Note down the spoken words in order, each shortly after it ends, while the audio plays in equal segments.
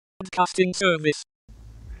broadcasting service.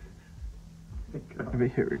 Let me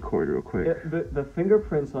hit record real quick. Yeah, the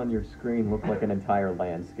fingerprints on your screen look like an entire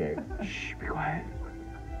landscape. Shh, be quiet.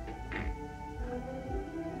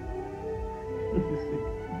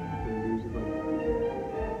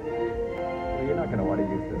 Well, you're not going to want to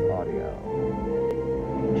use this audio.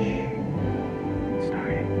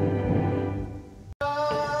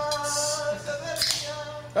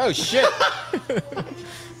 Oh shit!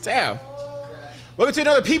 Damn. Welcome to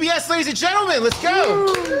another PBS, ladies and gentlemen. Let's go.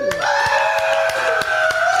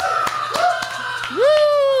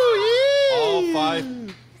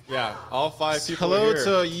 All five people. Hello here.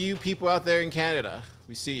 to you people out there in Canada.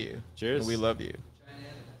 We see you. Cheers. And we love you.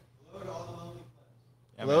 Yeah,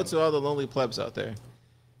 Hello man. to all the lonely plebs out there.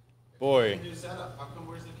 Boy.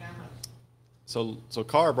 So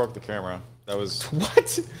Carr broke the camera. That was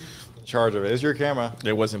What? in charge of it. It's your camera.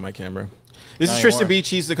 It wasn't my camera. This Not is Tristan anymore. Beach.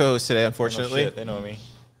 He's the co-host today, No unfortunately. shit, they know me.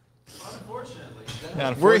 Unfortunately. Yeah, We're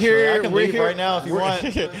unfortunately, here. I can We're leave here right now if you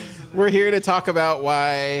want. We're here to talk about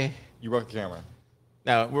why. You broke the camera.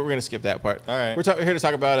 No, we're gonna skip that part. All right. We're here to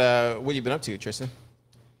talk about what you've been up to, Tristan.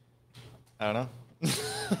 I don't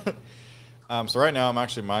know. So right now I'm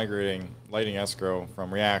actually migrating Lightning Escrow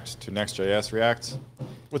from React to Next.js React.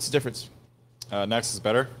 What's the difference? Next is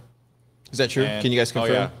better. Is that true? And- Can you guys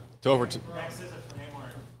confirm? Oh yeah. To over to. Next is a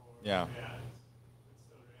framework for Yeah.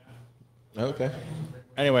 Okay.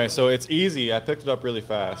 Anyway, so it's easy. I picked it up really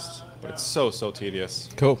fast, but it's so tedious.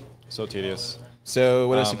 Cool. So tedious. So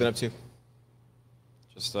what else have you been up to?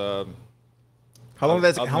 Just How long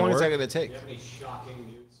is that other than work? going to take? Do you have any shocking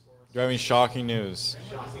news for us? Do you have any shocking news?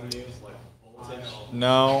 Shocking news like voltage?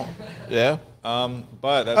 No. Yeah.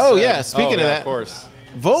 But that's Oh, yeah, speaking of that, of course.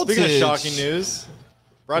 Voltage. Speaking of shocking news,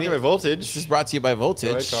 brought to you by Voltage. This is brought to you by Go ahead,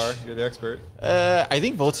 Voltage. Carr. You're the expert. I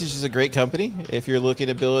think Voltage is a great company. If you're looking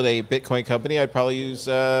to build a Bitcoin company, I'd probably use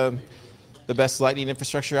the best Lightning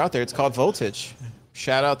infrastructure out there. It's called Voltage.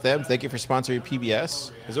 Shout out them. Thank you for sponsoring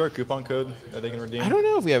PBS. Is there a coupon code that they can redeem? I don't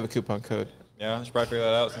know if we have a coupon code. Yeah, I should probably figure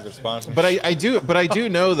that out since they're sponsoring. But I do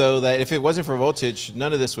know though that if it wasn't for Voltage,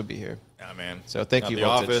 none of this would be here. Yeah, man. So thank Not you, the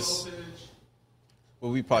Voltage. office.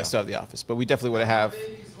 Well, we probably still have the office, but we definitely would have.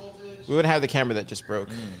 We wouldn't have the camera that just broke,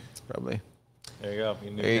 probably. There you go. You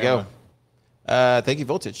can do There you camera. go. Thank you,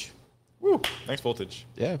 Voltage. Woo. Thanks, Voltage.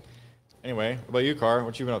 Yeah. Anyway, what about you, Carr?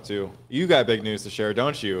 What you been up to? You got big news to share,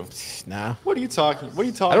 don't you? Nah. What are you talking? What are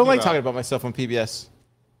you talking? I don't like about? talking about myself on PBS.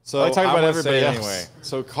 So I like talking about wanna say everybody it else. anyway.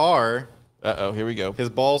 So Carr, Uh-oh, here we go. his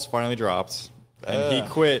balls finally dropped, and he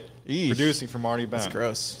quit Eesh. producing for Marty Ben. That's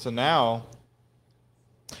gross. So now,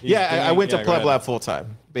 he's Yeah, I doing- went to go Pleb ahead. Lab full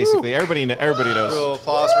time. Basically, everybody knows. Little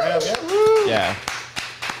applause for him. Yeah. Yeah.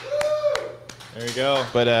 There you go.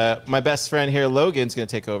 But my best friend here, Logan's gonna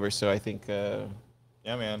take over. So I think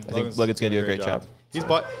Yeah, man. I think Logan's gonna do a great job. He's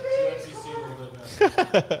bought. TFTC will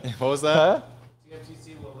live on. What was that? Huh?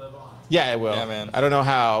 TFTC will live on. Yeah, it will. Yeah, man. I don't know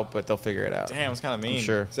how, but they'll figure it out. Damn, it's kind of mean.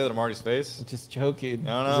 sure. Say that to Marty's face. Just joking.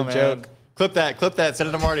 I don't It's know, a man. joke. Clip that. Send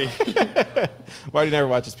it to Marty. Marty never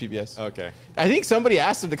watches PBS. Okay. I think somebody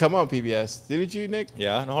asked him to come on PBS. Didn't you, Nick?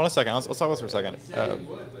 Yeah. No, hold on a second. Let's talk about this for a second.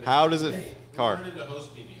 How does it, Carr? Wanted to host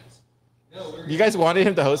PBS. You guys wanted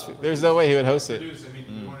him to host. There's no way he would host it. Produce, I mean,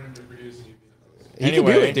 you wanted him to produce it. He can do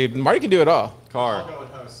Anyway. it, dude. Marty can do it all. Carr. Go and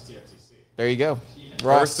host TFTC. There you go.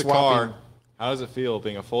 First to swapping. Carr. How does it feel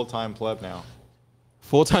being a full-time pleb now?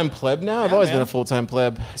 Full-time pleb now? I've always man. been a full-time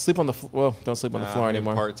pleb. I sleep on the well, don't sleep on the Nah, floor maybe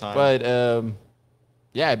anymore. part-time. But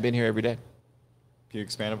yeah, I've been here every day. Can you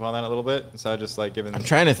expand upon that a little bit instead of just like giving? I'm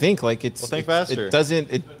trying to think like it's Well, think it, faster. It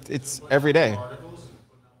doesn't it's every day.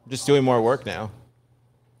 I'm just doing more work now.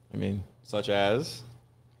 I mean, Such as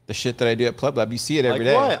the shit that I do at Pleb Lab, you see it like every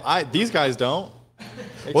day. what? These guys don't.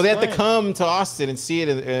 Well, they have to Explain. come to Austin and see it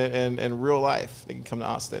in real life. They can come to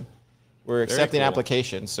Austin. We're accepting cool.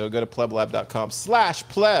 applications, so go to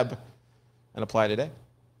pleblab.com/pleb and apply today.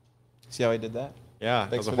 See how I did that? Yeah,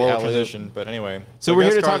 that Thanks was a for the horrible alley-oop. transition, but anyway. So we're I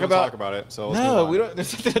guess here to Carr's talk gonna about- talk about it. So let's move No, on. we don't.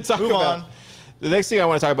 There's nothing to talk Move about. on. The next thing I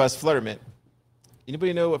want to talk about is Flutterment.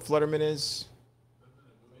 Anybody know what Flutterment is?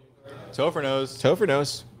 Topher knows. Topher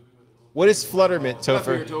knows. What is Flutterment,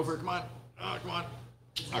 Topher? Topher, come on. Oh, come on.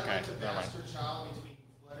 Okay, never mind.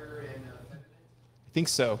 I think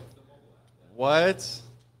so. What?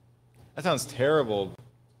 That sounds terrible.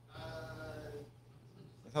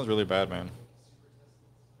 That sounds really bad, man.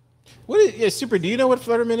 What is yeah, Super? Do you know what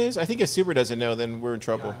Flutterment is? I think if Super doesn't know, then we're in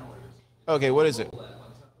trouble. Okay, what is it? You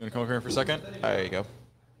gonna come over here for a second? There you go.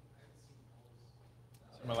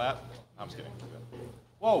 In my lap? I'm just kidding.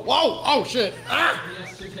 Whoa, whoa, oh shit! Ah!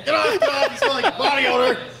 Get off, you smell like body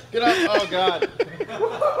odor! Get off, oh god.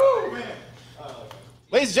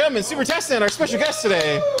 Ladies and gentlemen, Super Testin, our special guest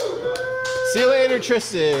today. See you later,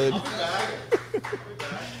 Tristan.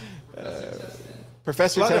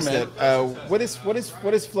 Professor Flutterment. Testnet,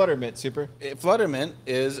 what is Flutterment, Super? Flutterment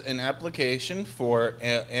is an application for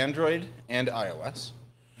Android and iOS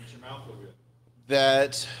Makes your mouth feel good.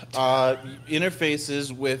 that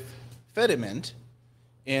interfaces with Fediment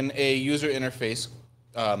in a user interface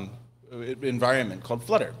environment called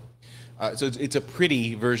Flutter. So it's a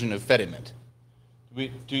pretty version of Fediment. Do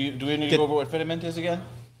we need to go over what Fediment is again?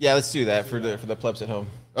 Yeah, let's do that for the plebs at home.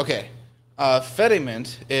 Okay.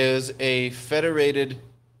 Fediment is a federated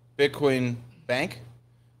Bitcoin bank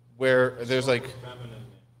where there's like,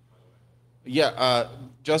 yeah,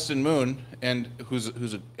 Justin Moon, and who's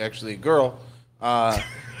actually a girl,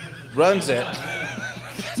 runs it.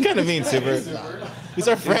 It's kind of mean, Super. He's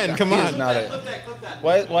our friend. Come He on. is not a.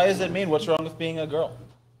 Why does it mean? What's wrong with being a girl?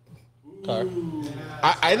 Car.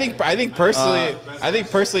 I think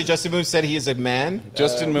personally, Justin Moon said he is a man.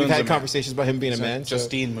 Justin Moon's We've a had man. conversations about him being a man. So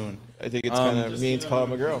Justine Moon. I think it's kind of mean to call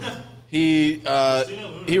him a girl. He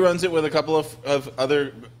runs it with a couple of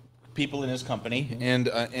other people in his company, and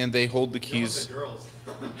they hold the keys. Girls.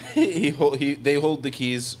 They hold the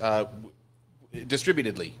keys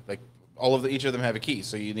distributedly. Like each of them have a key,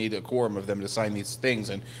 so you need a quorum of them to sign these things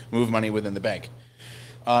and move money within the bank.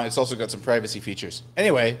 It's also got some privacy features.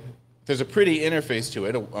 Anyway, there's a pretty interface to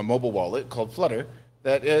it, a mobile wallet called Flutter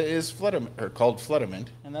that is called Flutterment,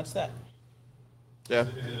 and that's that. Yeah. Is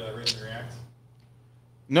it written in React?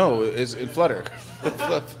 No, it's in Flutter.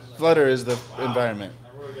 Flutter is the environment.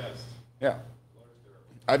 I would have guessed. Yeah.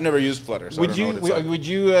 I've never used Flutter, so I Would don't know you what it's like. would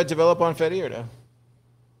you develop on Fetty or no?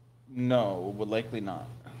 No, would likely not.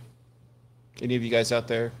 Any of you guys out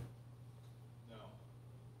there? No.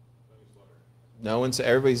 Don't use Flutter. No one's.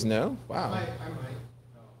 Everybody's no. Wow. I might.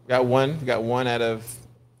 Got one out of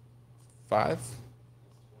 5.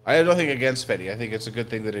 I have nothing against Fetty. I think it's a good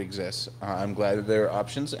thing that it exists. I'm glad that there are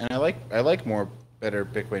options, and I like better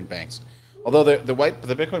Bitcoin banks. Although the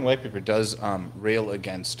Bitcoin white paper does rail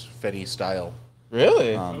against Fetty style.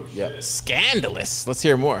 Really? Yeah. Scandalous. Let's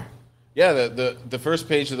hear more. Yeah, the first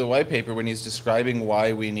page of the white paper, when he's describing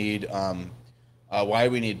why we need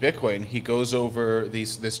Bitcoin, he goes over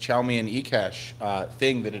this Chalmian eCash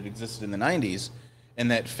thing that had existed in the 90s, and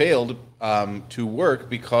that failed to work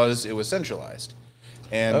because it was centralized.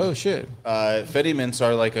 And Oh shit. Fedimints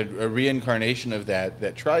are like a reincarnation of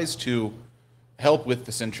that tries to help with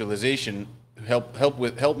the centralization,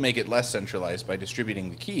 help make it less centralized by distributing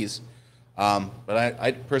the keys. But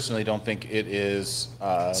I personally don't think it is.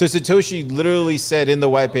 So Satoshi literally said in the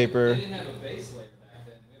white paper. They didn't have a base layer back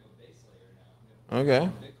then. We have a base layer now. We have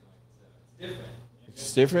Okay. Bitcoin, so it's different.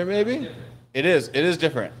 It's different, maybe. Different. It is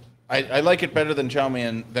different. I like it better than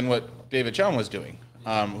than what David Chaum was doing,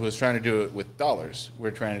 who was trying to do it with dollars.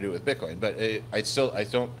 We're trying to do it with Bitcoin, but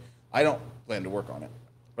I don't plan to work on it.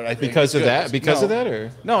 But I think Because it's of good. that? Because of that, or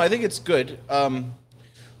No, I think it's good.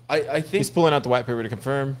 I think he's pulling out the white paper to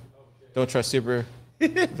confirm. Don't trust Super.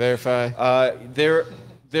 Verify. there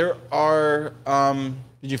are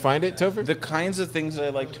Did you find it, Topher? the kinds of things that I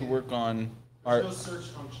like to work on are. No search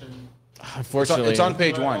function. Unfortunately, It's on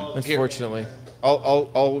page 1. Here, Unfortunately,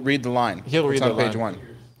 I'll read the line. He'll read it's the on page line. 1.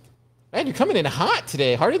 man, you're coming in hot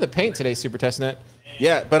today. Harder the paint today, Super Testnet.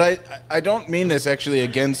 Yeah, but I don't mean this actually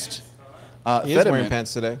against He is wearing Fediment.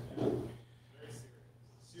 pants today.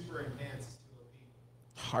 Super enhanced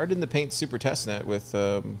TLP. Hard in the paint, Super Testnet with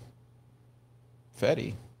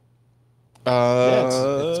Fetty.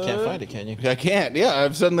 Can't find it, can you? I can't. Yeah,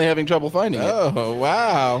 I'm suddenly having trouble finding it. Oh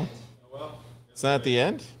wow! Oh, well, It's not at the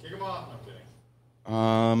end. kick him off. No,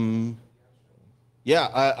 I'm kidding. Yeah,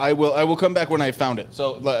 I will come back when I found it.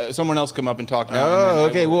 So someone else come up and talk now. Oh, and then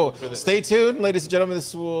okay. I will Well, look for this. stay tuned, ladies and gentlemen.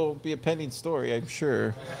 This will be a pending story, I'm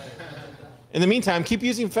sure. In the meantime, keep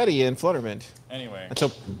using Fetty and Flutterment Anyway, until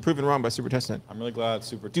proven wrong by Super Testnet. I'm really glad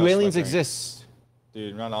Super. Do touched aliens my thing. exist?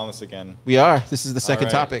 Dude, not on this again. We are. This is the second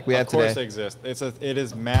All right. topic we had Of course today. they exist. It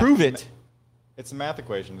is math. Prove it. It's a math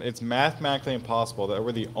equation. It's mathematically impossible that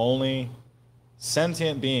we're the only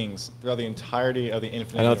sentient beings throughout the entirety of the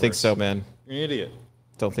infinite I don't think universe. so, man. You're an idiot.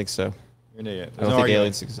 Don't think so. You're an idiot. I don't think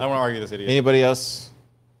aliens exist. I don't want to argue this idiot. Anybody else?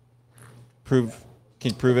 Can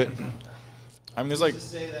you prove it? I mean, there's like To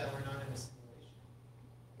say that we're not in a simulation.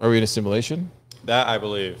 Are we in a simulation? that. I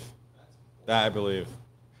believe. That I believe.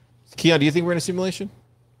 Keon, do you think we're in a simulation?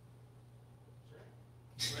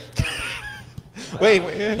 wait.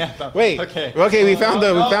 Okay. Okay, we found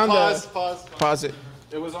the. Pause. Pause it.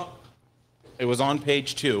 It was on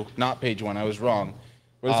page 2, not page 1. I was wrong.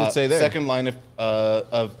 What does it say there? Second line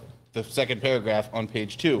of the second paragraph on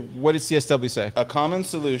page 2. What did CSW say? A common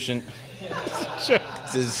solution.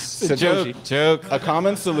 This is Satoshi. Joke. A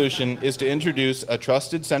common solution is to introduce a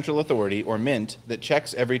trusted central authority, or mint, that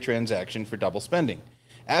checks every transaction for double spending.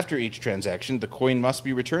 After each transaction, the coin must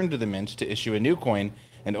be returned to the mint to issue a new coin,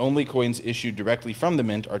 and only coins issued directly from the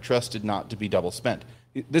mint are trusted not to be double spent.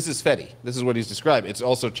 This is Fedi. This is what he's described. It's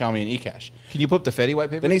also Xiaomi and eCash. Can you put up the Fedi white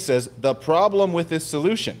paper? Then he says, the problem with this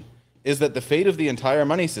solution is that the fate of the entire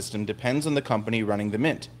money system depends on the company running the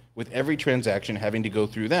mint, with every transaction having to go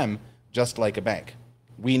through them, just like a bank.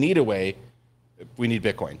 We need a way. We need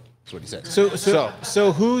Bitcoin. That's what he said.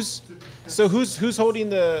 So who's holding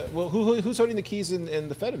the who's holding the keys in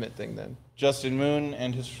the Fediment thing then? Justin Moon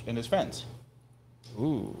and his friends.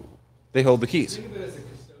 Ooh. They hold the keys. Think of it as a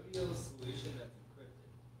custodial solution that's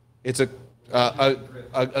encrypted.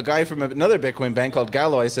 It's a guy from another Bitcoin bank called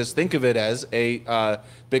Galloway says, think of it as a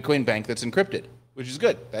Bitcoin bank that's encrypted, which is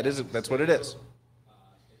good. That's what it is. It's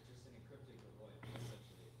just an encrypted coin,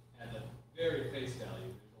 essentially. At the very face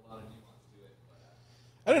value, there's a lot of nuance to it.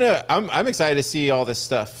 But, I don't know. I'm excited to see all this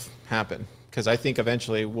stuff happen because I think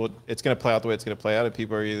eventually it's going to play out the way it's going to play out, and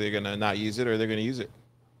people are either going to not use it or they're going to use it.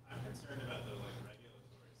 I'm concerned about the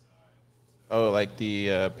regulatory side. Oh, like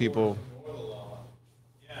the people. Ignore the law.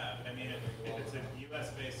 Yeah, but I mean, if it's a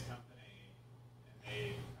U.S.-based company and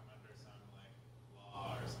they come under some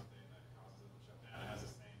law or something that causes them to shut down, it has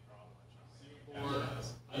the same problem that Singapore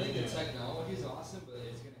has. I think the technology is awesome, but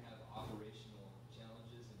it's going to have operational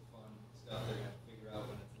challenges and fun stuff they're going to have to figure out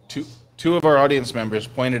when it's launched. Two of our audience members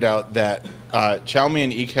pointed out that Xiaomi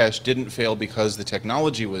and eCash didn't fail because the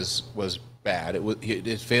technology was bad.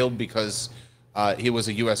 It failed because he was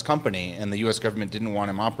a U.S. company and the U.S. government didn't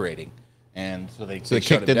want him operating, and so they shut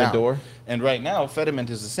kicked it in the down. door? And right now,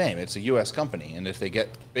 Fediment is the same. It's a U.S. company, and if they get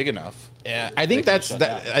big enough, Yeah, I think they can that's shut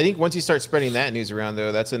that. down. I think once you start spreading that news around,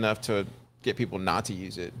 though, that's enough to get people not to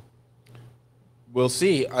use it. We'll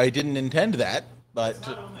see. I didn't intend that, but It's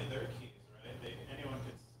not only their keys, right? Anyone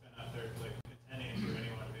could spin up their penny for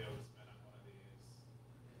anyone to be able to spin up one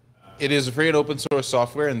of these. it is a free and open source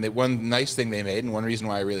software, and one nice thing they made, and one reason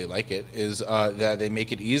why I really like it, is that they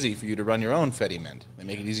make it easy for you to run your own Fediment. They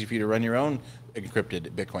make it easy for you to run your own encrypted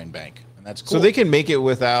Bitcoin bank, and that's cool. So they can make it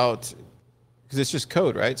without, because it's just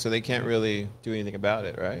code, right? So they can't really do anything about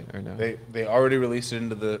it, right? Or no? They already released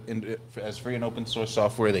it as free and open source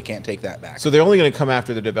software. They can't take that back. So they're only going to come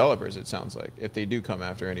after the developers. It sounds like if they do come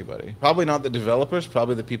after anybody. Probably not the developers,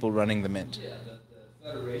 probably the people running the mint, Yeah, the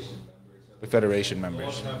Federation members. the Federation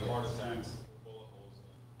members. Have heart attacks, bullet holes.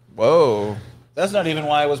 Whoa. That's not even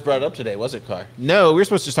why I was brought up today, was it, Car? No, we were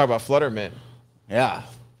supposed to talk about Fluttermint. Yeah,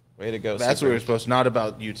 Way to go. that's what Secret. we were supposed to. Not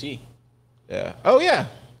about UT. Yeah. Oh yeah.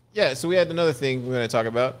 Yeah. So we had another thing we're going to talk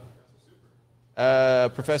about.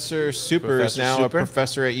 Professor Super is Professor now Super? a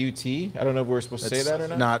professor at UT. I don't know if we're supposed to say that or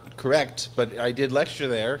not. Not correct, but I did lecture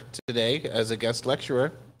there today as a guest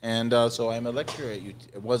lecturer, and so I'm a lecturer at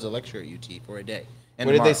UT. Was a lecturer at UT for a day. And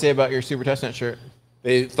What did they tomorrow. say about your Super Testnet shirt?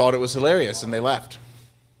 They thought it was hilarious, and they left,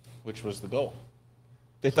 which was the goal.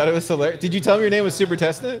 They thought it was hilarious. Did you tell them your name was Super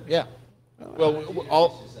Testnet? Yeah. Well,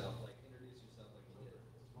 all.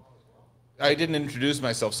 I didn't introduce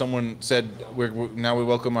myself. Someone said now we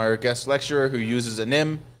welcome our guest lecturer who uses a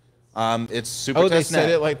NIM. It's Super Oh, they Testnet. said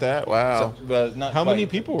it like that. Wow. But not How many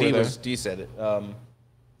quite. people were there? D said it.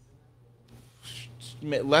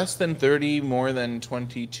 Less than 30, more than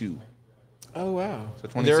 22. Oh wow. So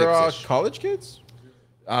They're all 26-ish. college kids.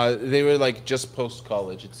 They were like just post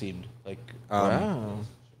college. It seemed like Wow.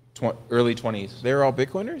 early 20s. They're all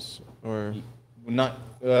Bitcoiners, or Not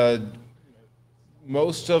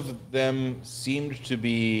most of them seemed to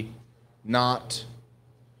be not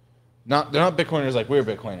they're not Bitcoiners like we're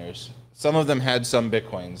Bitcoiners. Some of them had some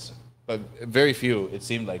Bitcoins, but very few. It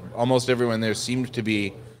seemed like almost everyone there seemed to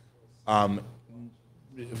be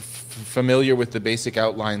familiar with the basic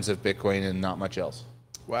outlines of Bitcoin and not much else.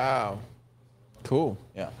 wow. Cool.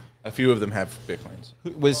 Yeah, a few of them have Bitcoins.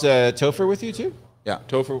 Was Topher with you too? Yeah,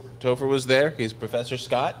 Topher was there. He's Professor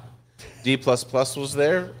Scott. D++ was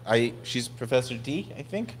there. She's Professor D, I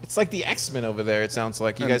think. It's like the X-Men over there. It sounds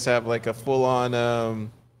like you guys have like a full-on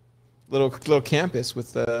little campus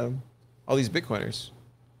with all these Bitcoiners.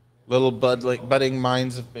 Little budding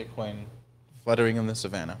minds of Bitcoin fluttering in the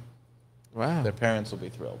savannah. Wow, Their parents will be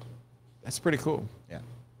thrilled. that's pretty cool. Yeah.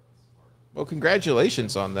 Well,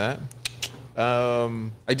 congratulations on that.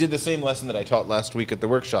 I did the same lesson that I taught last week at the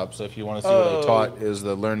workshop. So if you want to see what I taught, is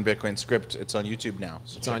the Learn Bitcoin script. It's on YouTube now.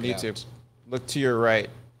 So It's on check it YouTube. out. Look to your right.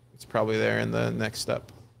 It's probably there in the next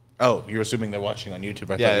up. Oh, you're assuming they're watching on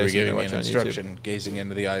YouTube. I Yeah, thought you were they're giving me watching an on YouTube. instruction, gazing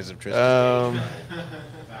into the eyes of Tristan.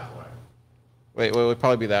 Wait, it would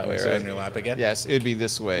probably be that way, Sit right? on your lap again. Yes, it would be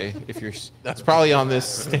this way. If you're, it's probably on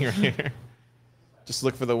this thing right here. Just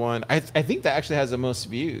look for the one. I think that actually has the most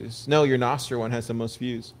views. No, your nostril one has the most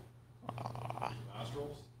views.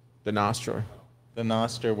 The nostril. The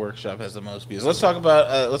Noster Workshop has the most views. Let's talk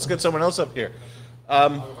about. Let's get someone else up here.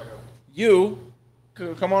 You,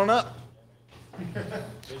 come on up.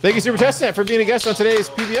 Thank you, Super Testnet, for being a guest on today's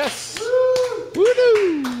PBS.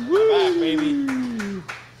 Woo-doo! Back, baby.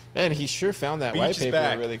 Man, he sure found that white Beach is paper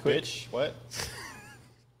back, really quick. bitch. What?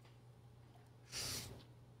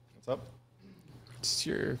 What's up? Just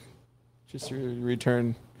your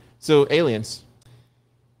return. So aliens.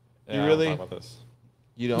 Yeah, You I really- don't talk about this.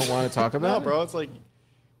 You don't want to talk No, about it? bro. It's like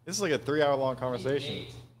this is like a 3-hour-long conversation. Nate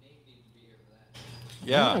needs to be here for that.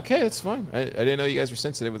 Yeah. Oh, okay, that's fine. I didn't know you guys were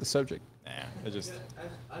sensitive with the subject. Nah, it just.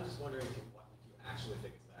 I'm just wondering if you actually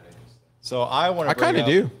think it's that interesting. So I want to. I kind of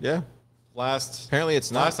do. Yeah. Last. Apparently,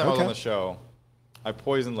 it's not. Last time I was Okay. on the show, I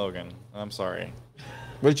poisoned Logan. I'm sorry.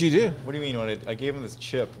 What did you do? What do you mean? When I gave him this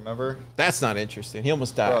chip, remember? That's not interesting. He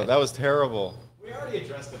almost died. Bro, that was terrible. We already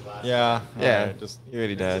addressed it last Yeah. yeah. alright, just He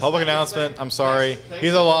already died. public announcement. I'm sorry.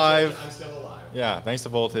 He's alive. I'm still alive. Yeah. Thanks to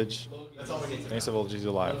Voltage. That's all we need to Thanks to Voltage, he's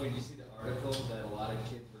alive. Logan, you see the article that a lot of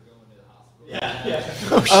kids were going to the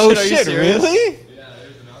hospital? Yeah. Oh, are you shit, serious? really? Yeah,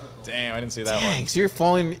 there's an article. Damn, I didn't see that Dang, one. so you're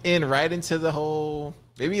falling in right into the whole.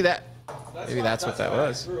 Maybe that's what that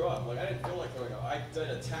was. I grew up. Like I didn't feel like going. I did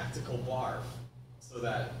a tactical barf, so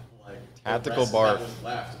that like Tactical the rest barf. that was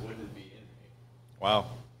left wouldn't be in me. Wow.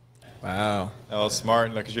 Wow. That was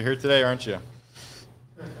smart. Because you're here today, aren't you?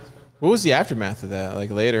 What was the aftermath of that? Like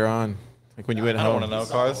later on, like when you went I don't home. want to know,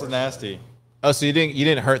 Carl. This is nasty. Oh, so you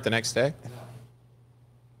didn't hurt the next day?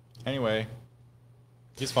 Anyway,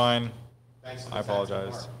 he's fine. Thanks for I the tactical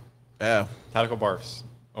apologize. Oh. Tactical barfs.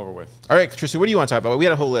 Over with. All right, Tristan, what do you want to talk about? We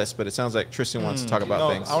had a whole list, but it sounds like Tristan wants to talk about No,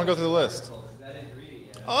 things. I want to go through the list. Article, 'cause I didn't read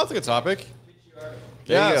it yet. Oh, that's a good topic. Pitch your article.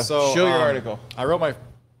 There you go. So Show your article. I wrote my.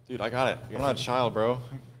 Dude, I got it. I'm not a child, bro.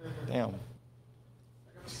 Damn.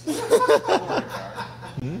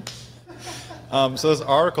 So this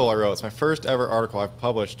article I wrote, it's my first ever article I've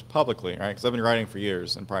published publicly, right? Because I've been writing for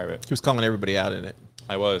years in private. He was calling everybody out in it.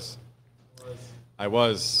 I was.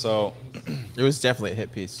 So It was definitely a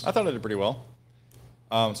hit piece. I thought I did pretty well.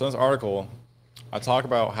 So in this article, I talk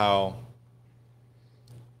about how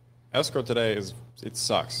escrow today it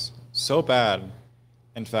sucks so bad.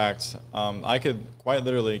 In fact, I could quite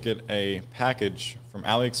literally get a package from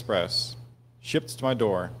AliExpress shipped to my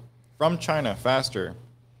door from China faster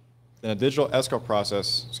than a digital escrow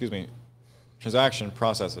transaction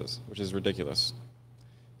processes, which is ridiculous.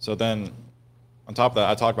 So then, on top of that,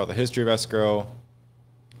 I talk about the history of escrow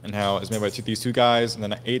and how it's made by these two guys, and then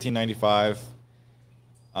 1895.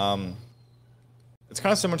 It's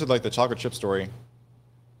kind of similar to like the chocolate chip story.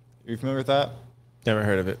 Are you familiar with that? Never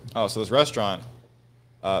heard of it. Oh, so this restaurant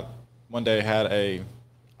one day had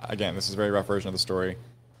again, this is a very rough version of the story.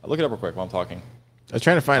 Look it up real quick while I'm talking. I was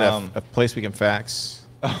trying to find a place we can fax.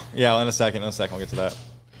 Oh, yeah, in a second, we'll get to that.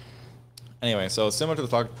 Anyway, so it's similar to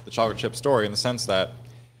the chocolate chip story in the sense that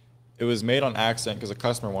it was made on accident because a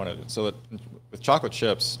customer wanted it. So that with chocolate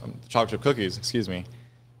chips, chocolate chip cookies, excuse me,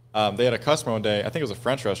 they had a customer one day, I think it was a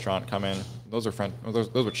French restaurant, come in. Those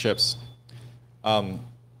were chips.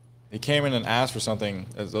 He came in and asked for something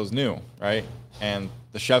that was new, right? And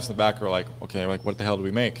the chefs in the back were like, okay, like what the hell do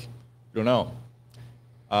we make? We don't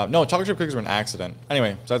know. No, chocolate chip cookies were an accident.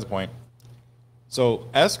 Anyway, besides the point. So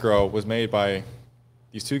escrow was made by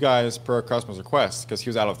these two guys per a customer's request because he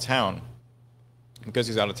was out of town. Because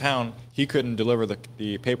he was out of town, he couldn't deliver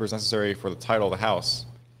the papers necessary for the title of the house.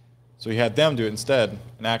 So he had them do it instead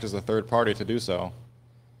and act as a third party to do so.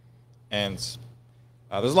 And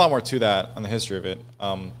there's a lot more to that on the history of it.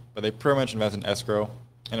 But they pretty much invented escrow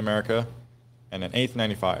in America and in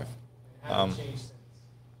 1895.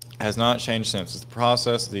 Has not changed since. The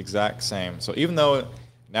process is the exact same. So even though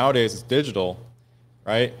nowadays it's digital,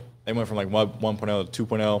 right? They went from like 1.0 to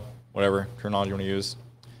 2.0, whatever terminology you want to use.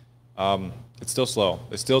 It's still slow.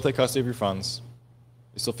 They still take custody of your funds.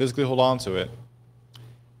 They still physically hold on to it.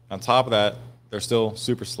 On top of that, they're still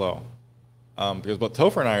super slow. Because what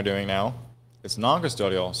Topher and I are doing now, it's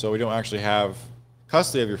non-custodial, so we don't actually have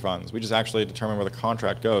custody of your funds. We just actually determine where the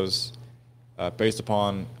contract goes based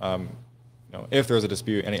upon if there's a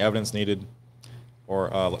dispute, any evidence needed,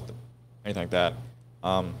 or anything like that.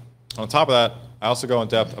 On top of that, I also go in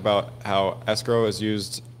depth about how escrow is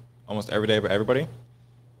used almost every day by everybody.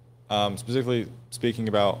 Specifically speaking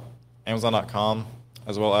about Amazon.com,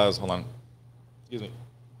 as well as, hold on, excuse me,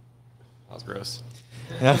 that was gross.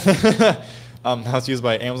 How it's used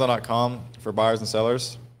by Amazon.com for buyers and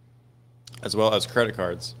sellers, as well as credit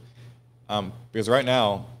cards. Because right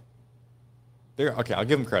now, they're okay. I'll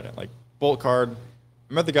give them credit. Like Bolt Card,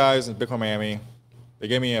 I met the guys in Bitcoin Miami. They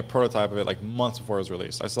gave me a prototype of it like months before it was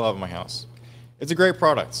released. I still have it in my house. It's a great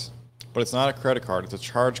product, but it's not a credit card. It's a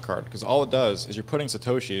charge card because all it does is you're putting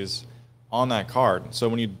satoshis on that card. So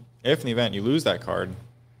when you, if in the event you lose that card,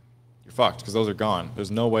 you're fucked because those are gone. There's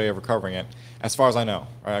no way of recovering it, as far as I know.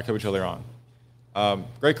 Right? I could be totally wrong.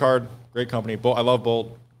 Great card, great company. Bolt, I love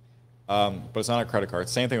Bolt, but it's not a credit card.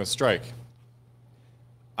 Same thing with Strike.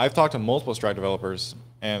 I've talked to multiple Strike developers,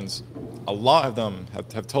 and a lot of them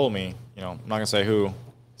have told me, you know, I'm not gonna say who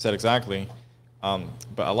said exactly, but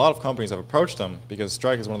a lot of companies have approached them because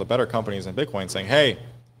Strike is one of the better companies in Bitcoin, saying, hey,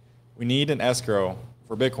 we need an escrow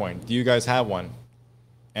for Bitcoin. Do you guys have one?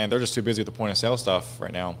 And they're just too busy with the point of sale stuff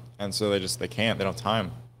right now, and so they can't. They don't have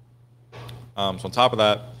time. So on top of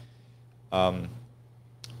that,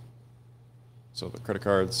 so the credit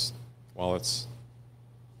cards, wallets.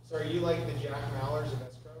 So are you like the Jack Mallers of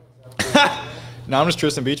escrow? Is that what No, I'm just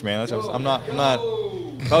Tristan Beach, man. That's I'm not.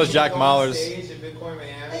 If I was Jack Mahlers,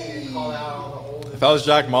 if I was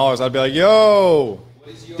Jack Mahlers, I'd be like, yo,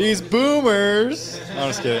 these boomers. No, I'm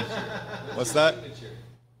just kidding. What's that?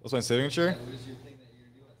 What's my signature?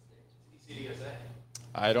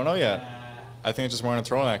 I don't know yet. I think it's just wearing a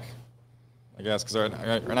turtleneck. I guess because right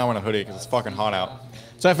now I'm wearing a hoodie because it's fucking hot out.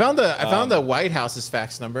 So I found the White House's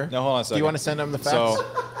fax number. No, hold on a second. Do you want to send them the fax?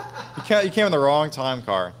 So you came in the wrong time,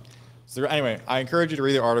 Car. So anyway, I encourage you to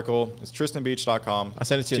read the article. It's tristanbeach.com. I'll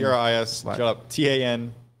send it to you. TRIS. Shut up.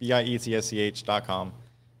 TANBIETSCH.com.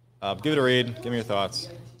 Give it a read. Give me your thoughts.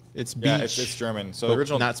 It's beach. Yeah, it's German. So the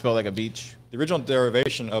original, not spelled like a beach. The original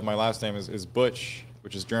derivation of my last name is Butch,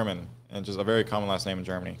 which is German, and just a very common last name in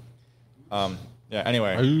Germany. Yeah.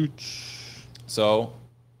 Anyway. So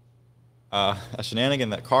a shenanigan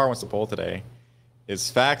that Carr wants to pull today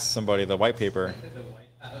is fax somebody the white paper.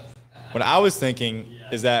 What I was thinking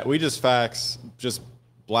is that we just fax just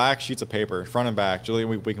black sheets of paper, front and back. Julie,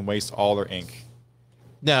 we can waste all their ink.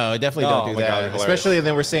 No, definitely don't do that. Especially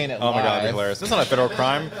then we're saying it live. Oh my god, that'd be hilarious. That's not a federal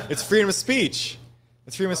crime. It's freedom of speech.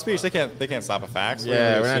 It's freedom of speech. They can't stop a fax.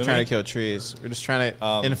 Yeah, we're not trying to kill trees. We're just trying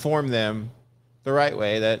to inform them the right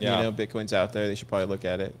way that you know Bitcoin's out there. They should probably look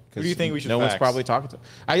at it. Who do you think we should No fax? one's probably talking to them.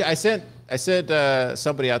 I sent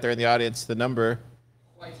somebody out there in the audience the number.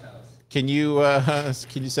 White House. Can you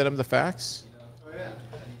send them the fax?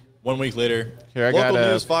 1 week later, Here, I local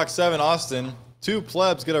got news, Fox 7, Austin. 2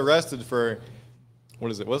 plebs get arrested for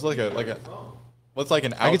what is it? What's like an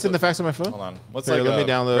I can send the fax on my phone. Hold on. What's Here, like let a me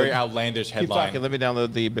download. very outlandish Keep headline? talking. Let me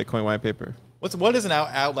download the Bitcoin white paper. What is an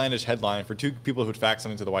outlandish headline for 2 people who'd fax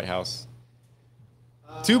something to the White House?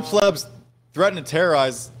 2 plebs threaten to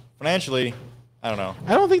terrorize financially. I don't know.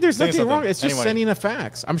 I don't think there's Think nothing wrong. something. It's just Anyway. sending a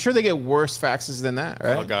fax. I'm sure they get worse faxes than that,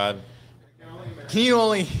 right? Oh God. Can you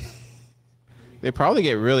only? They probably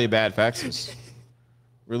get really bad faxes.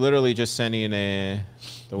 We're literally just sending the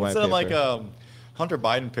white Instead paper. of like Hunter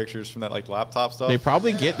Biden pictures from that like laptop stuff. They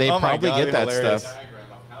probably get. They Oh my probably God, get that'd that be hilarious. stuff.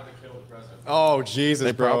 Oh Jesus,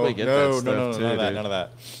 They bro. probably get no, that no, stuff none too, of that. dude. None of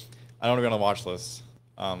that. I don't want to be on the watch list.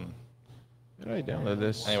 How do I download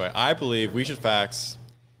this? Anyway, I believe we should fax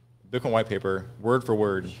Bitcoin white paper word for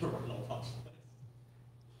word.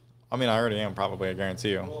 I mean, I already am probably. I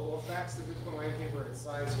guarantee you. We'll fax the Bitcoin white paper at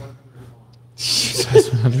size 100 font.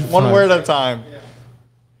 One word at a time.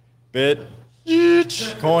 Bit,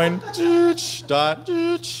 coin, dot, How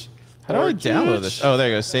do I download this? Oh, there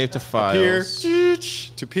you go. Save to peer,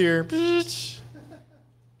 files. to peer. Okay.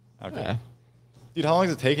 Yeah. Dude, how long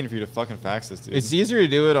is it taking for you to fucking fax this, dude? It's easier to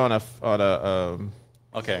do it on a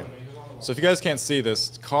Okay. So if you guys can't see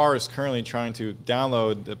this, Carr is currently trying to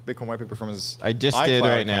download the Bitcoin white paper from his I just iCloud did right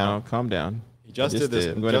account, now. Calm down. He just I did this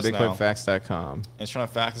I'm going to just now. bitcoinfax.com. And he's trying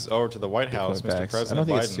to fax this over to the White House, Mr. Bitcoinfax. I President don't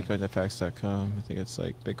think Biden. it's bitcoinfax.com. I think it's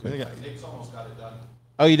like I Bitcoin. think Nick's almost got it done.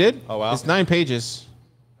 Oh, you did? Oh, wow. It's 9 pages.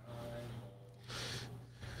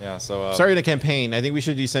 yeah, so Sorry to campaign. I think we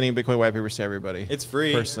should be sending Bitcoin white papers to everybody. it's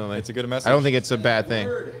free. Personally. It's a good message. I don't think it's a bad thing.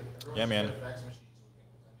 Yeah, man.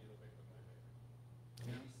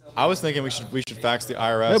 I was thinking we should fax the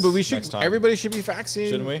IRS. No, but we should. next time. Everybody should be faxing.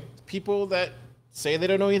 Shouldn't we? People that say they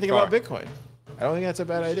don't know anything about Bitcoin. I don't think that's a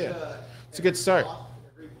bad idea. It's a good start.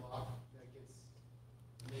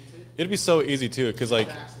 It'd be so easy too, because like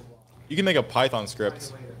you can make a Python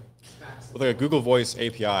script with like a Google Voice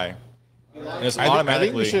API, and it's I think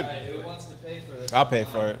automatically. we should. Who wants to pay for this? I'll pay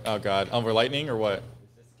for it. Oh God, over Lightning or what?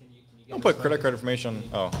 Can you get Don't put credit card information.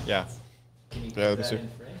 Oh yeah. Can you Yeah, let me get see.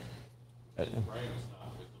 that in frame?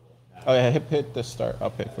 Oh yeah, hit the start. I'll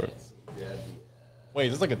pay for it. Wait,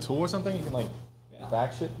 is this like a tool or something? You can like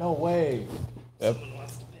fax it? No way. Yep.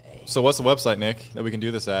 So what's the website, Nick, that we can do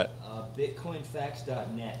this at?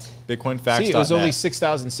 Bitcoinfacts.net. Bitcoinfacts.net. See, it was only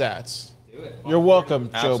 6,000 sats. Do it. You're welcome,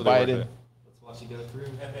 Absolutely Joe worth Biden. it. Let's watch it go through.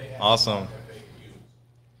 Awesome.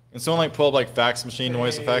 Can someone like pull up like fax machine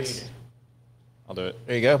noise effects? I'll do it.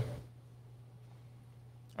 There you go.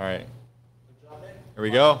 All right. Here we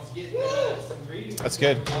go. That's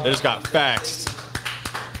good. They just got faxed.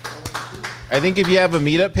 I think if you have a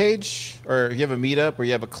meetup page, or if you have a meetup, or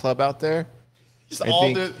you have a club out there, Just I all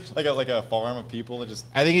think- the like a farm of people that just.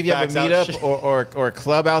 I think if you have a fax out shit. meetup or a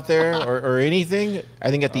club out there or anything, I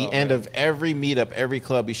think at the end of every meetup, every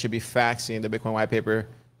club, you should be faxing the Bitcoin white paper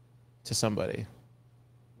to somebody.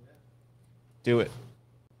 Do it.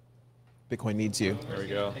 Bitcoin needs you. There we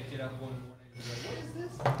go. Pick it up one morning and be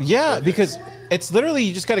like, what is this? Yeah, because it's literally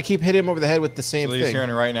you just got to keep hitting him over the head with the same So he's thing. hearing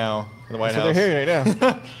it right now in the White So House. they're hearing it right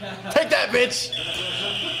now. Take that, bitch!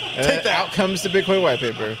 And then out comes the Bitcoin white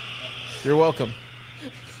paper. You're welcome.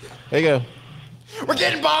 There you go. We're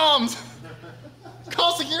getting bombed!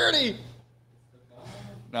 Call security!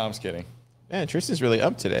 No, I'm just kidding. Man, Tristan's really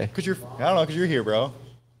up today. Cause you're, I don't know, cause you're here, bro.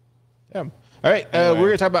 Yeah. All right, Anyway, we're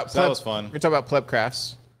gonna talk about so that was fun. We're gonna talk about pleb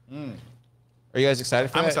crafts. Are you guys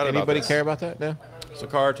excited for I'm that? excited about Anybody this. care about that? No. So,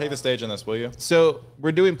 Car, take the stage on this, will you? So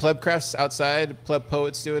we're doing pleb crafts outside. Pleb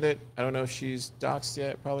poet's doing it. I don't know if she's doxxed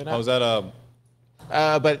yet. Probably not. Oh, is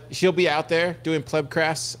that But she'll be out there doing pleb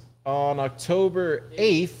crafts on October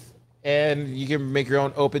 8th, and you can make your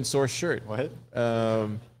own open source shirt. what?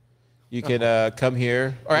 You can come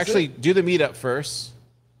here, or actually do the meetup first.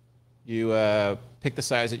 You pick the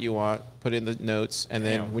size that you want, put in the notes, and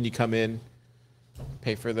then Damn. when you come in,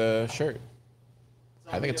 pay for the shirt.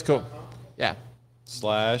 I think it's cool. Yeah.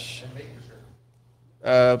 Slash.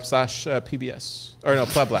 Slash PBS. Or no,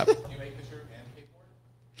 Pleb Lab.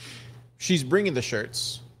 She's bringing the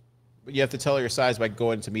shirts, but you have to tell her your size by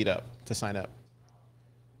going to meetup to sign up.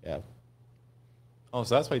 Yeah. Oh,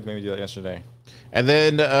 so that's why you made me do that yesterday. And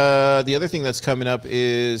then the other thing that's coming up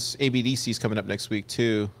is ABDC's coming up next week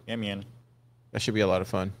too. Yeah, man. That should be a lot of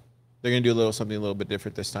fun. They're gonna do something a little bit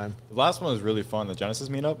different this time. The last one was really fun, the Genesis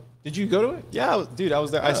meetup. Did you go to it? Yeah, dude, I was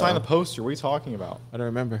there. I signed the poster. What are you talking about? I don't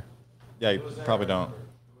remember. Yeah, you probably don't.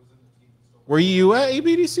 Were you at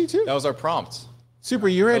ABDC too? That was our prompt. Super,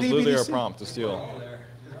 you were That at was literally our ABDC. prompt to steal.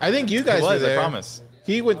 I think you guys It were was, I there. promise.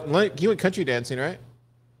 He went country dancing, right?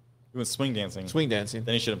 He went swing dancing. Swing dancing.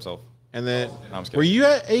 Then he shit himself. And then, No, I'm just were kidding. you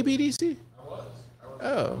at ABDC?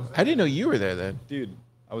 Oh, I didn't know you were there then. Dude,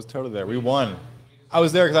 I was totally there. We won. I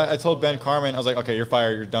was there because I told Ben Carmen, I was like, okay, you're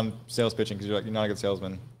fired. You're done sales pitching because you're not a good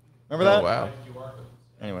salesman. Remember that? Oh, wow.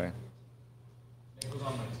 Anyway.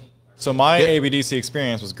 So my ABDC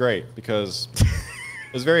experience was great because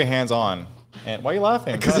it was very hands-on. And why are you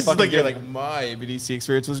laughing? Because it's like you're like, my ABDC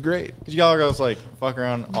experience was great. Because you all go like fuck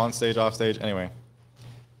around on stage, off stage. Anyway,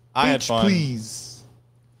 I had Bitch, fun. please.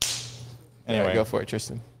 Anyway, Yeah, go for it,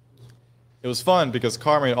 Tristan. it was fun because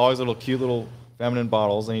Carr made all these little cute little feminine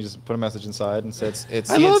bottles, and he just put a message inside and said, It's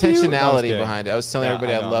 "I the love you." No, I'm just intentionality kidding. behind it. I was telling Yeah,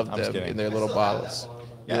 everybody I, know. loved I'm just them kidding. in their little bottles.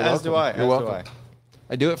 Yeah, You're as do I. welcome. You're as welcome. do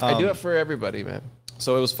I do it. I do Um, it for everybody, man.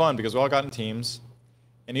 So it was fun because we all got in teams,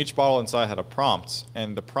 and each bottle inside had a prompt,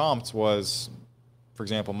 and the prompt was, for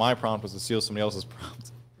example, my prompt was to steal somebody else's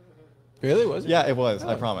prompt. Really, was it? Yeah, it was.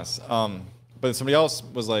 I promise. But somebody else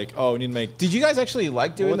was like, "Oh, we need to make." Did you guys actually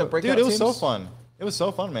like doing the breakout Dude, it was so teams? fun. It was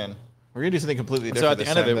so fun, man. We're gonna do something completely So different. at the this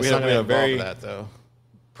end of time. it, we That's had- not we gonna had a very- involve that though.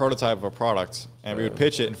 Prototype of a product, and we would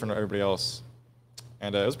pitch it in front of everybody else,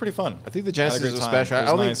 and it was pretty fun. I think the Had a Genesis great was time. special. It I was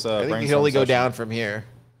don't nice, think. I think you can brainstorm only go session. down from here.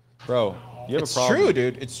 Bro, you have It's a problem. true,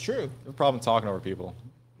 dude. It's true. You have a problem talking over people.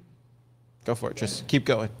 Go for it. Just keep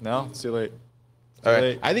going. No, it's too late. All right.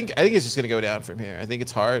 late. I think it's just gonna go down from here. I think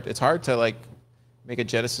it's hard. It's hard to like make a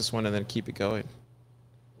Genesis one and then keep it going.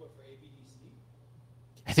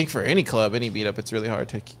 I think for any club, any meetup, it's really hard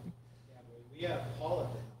to. We have Paul at the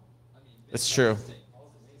helm. That's true.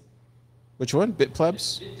 Which one? Bit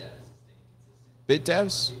plebs? Bit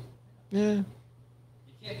devs? Yeah.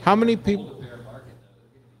 How many people?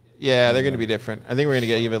 Yeah, they're gonna be different. I think we're gonna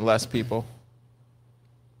get even less people.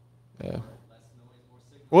 Yeah.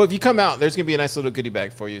 Well, if you come out, there's gonna be a nice little goodie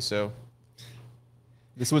bag for you. So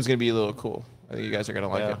this one's gonna be a little cool. I think you guys are gonna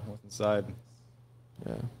like yeah, it. what's inside?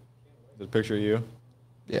 Yeah. There's a picture of you.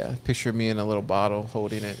 Yeah. Picture of me in a little bottle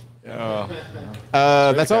holding it. Oh,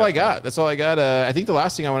 That's all I got. That's all I got. I think the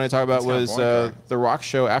last thing I wanted to talk about That's kinda was boring, the rock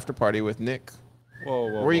show after party with Nick. whoa,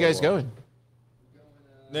 whoa. Where are you whoa, guys whoa. going?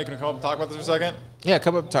 Nick, can I come up and talk about this for a second? Yeah,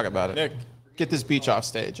 come up and talk about it. Nick, Get this beach off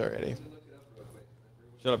stage already.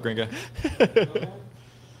 shut up, Gringa.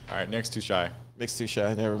 All right, Nick's too shy. Nick's too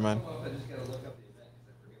shy. Never mind.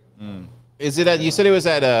 Is it at? You said it was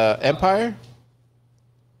at Empire.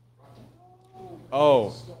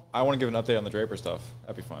 Oh, I want to give an update on the Draper stuff.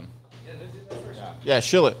 That'd be fun. Yeah,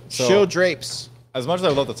 shill it. So- Shill drapes. As much as I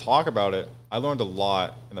would love to talk about it, I learned a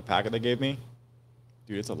lot in the packet they gave me.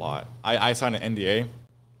 Dude, it's a lot. I signed an NDA, so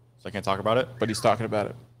I can't talk about it. But he's talking about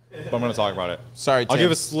it. But I'm gonna talk about it. Sorry, I'll Tim.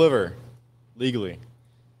 give a sliver, legally.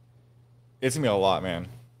 It's gonna be a lot, man.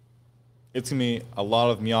 It's gonna be a lot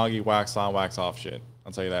of Miyagi wax on, wax off shit.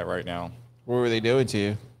 I'll tell you that right now. What were they doing to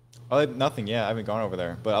you? Oh, nothing. Yeah, I haven't gone over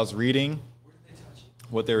there, but I was reading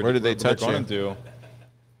what they were. Where did they what they're touch going you? to do.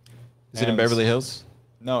 Is it in And- Beverly Hills?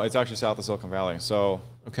 No, it's actually south of Silicon Valley. So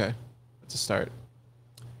Okay. That's a start.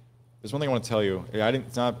 there's one thing I want to tell you.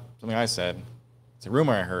 It's not something I said. It's a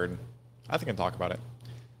rumor I heard. I think I can talk about it.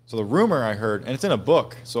 So the rumor I heard, and it's in a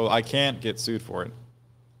book, so I can't get sued for it.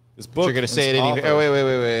 This book. You're going to say it its anyway. author-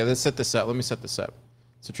 Oh, wait. Let's set this up. Let me set this up.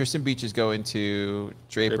 So Tristan Beach is going to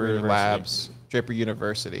Draper University. Labs, Draper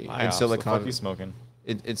University Wow, in so the Silicon fuck you smoking?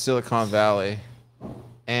 in Silicon Valley.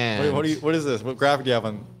 And What is this? What graphic do you have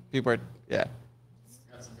on? people are, yeah.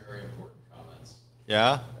 Got some very important comments.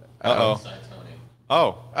 Yeah. Uh Side Tony.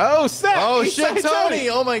 oh. Oh, snap! Oh He shit, said Tony!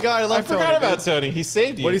 Oh my god, I I love Tony. forgot about dude. Tony. He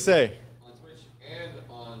saved you. What do you say? On Twitch and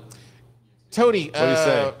on YouTube. Tony, do you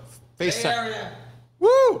say? FaceTime.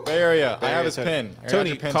 Woo! Bay Area. I Bay have Area, his Tony. pin. I got Tony,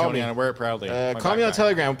 your pin, call Tony, me. and I wear it proudly. My Call me on backpack.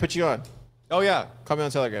 Telegram. We'll put you on. Oh yeah, Call me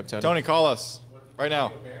on Telegram, Tony. Tony, call us right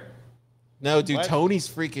now. No, dude, What? Tony's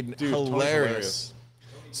freaking Dude, Tony's hilarious.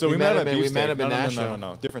 So We we met met at him in- we Beefsteak. met him in no, Nashville.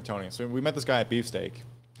 no, different Tony. So we met this guy at Beefsteak.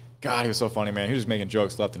 God, he was so funny, man. He was just making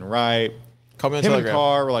jokes left and right. Call me on Him and Telegram.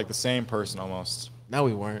 Carr were like the same person almost. No,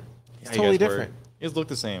 we weren't. It's Yeah, you totally guys were. different. You guys look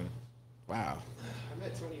the same. Wow. I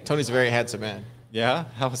met Tony. Tony's a very handsome man. Yeah?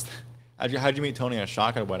 How was how'd you meet Tony at a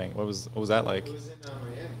shotgun wedding? What was that like? It was in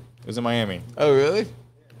Miami. It was in Miami. Oh, really?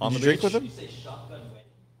 On Did the you drink beach? with him? You say shotgun wedding.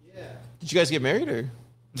 Yeah. Did you guys get married or? No.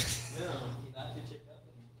 You knocked your chick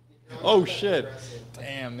up. Oh shit.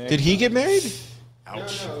 Damn, Nick. Did he get married?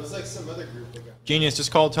 Ouch. No, it was like some other group that got. Genius,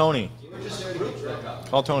 just call Tony. We were just there to get drunk.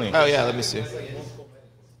 Call Tony. Oh yeah, let me see.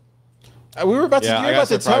 We were about to. Yeah, You I were about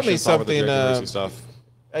to guess I tell probably me shouldn't talk about the something. Drake University stuff.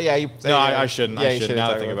 Yeah, you. No, I shouldn't. I you shouldn't. Now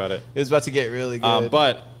that I talk think about it. It was about to get really good.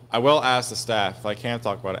 But I will ask the staff if I can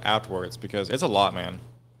talk about it afterwards because it's a lot, man.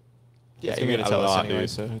 yeah, it's you're gonna gonna be a tell us lot, anyway, dude.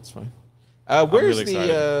 so it's fine. Where's really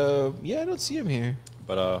the? Yeah, I don't see him here.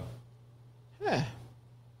 But Yeah,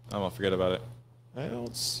 I'm gonna forget about it. I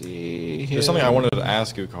don't see him. There's something I wanted to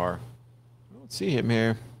ask you, Carr. I don't see him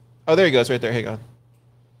here. Oh, there he goes, right there. Hang on.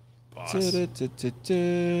 Boss.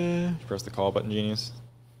 Da-da-da-da-da. Press the call button, genius.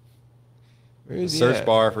 Where is he Search at?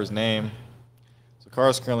 bar for his name. So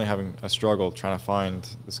Carr's currently having a struggle trying to find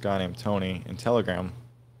this guy named Tony in Telegram.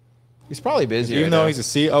 He's probably busy. Even right though now.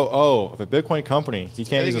 he's a COO of a Bitcoin company, he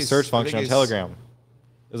can't think use a he's- search I function on think he's- Telegram.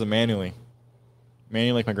 Does it manually.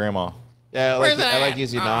 Manually like my grandma. Yeah, I like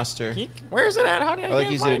using Noster. Where's it at, honey? I like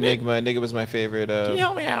using Enigma. Enigma was my favorite.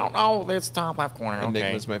 help me out? Oh, it's top left corner.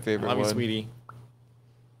 Enigma's my favorite Love you, one. sweetie.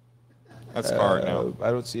 That's Carr now.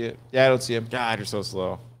 I don't see it. Yeah, I don't see him. God, you're so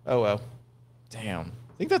slow. Oh well. Damn.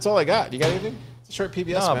 I think that's all I got. You got anything? It's a short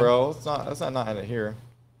PBS. Nah, man. bro. It's not. That's not in it here.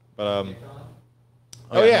 But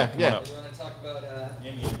Oh, yeah, come on yeah. up. We want to talk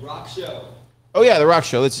about rock show. Oh yeah, the Rock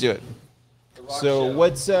Show. Let's do it. The rock So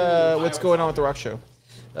show. what's going on with the Rock Show?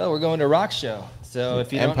 Oh, we're going to Rock Show. So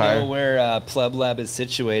if you Empire. don't know where Pleb Lab is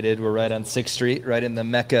situated, we're right on 6th Street, right in the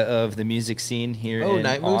mecca of the music scene here Oh, in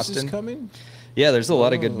Night Moves Austin. is coming. Yeah, there's a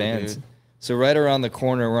lot of good Oh, bands. dude. So right around the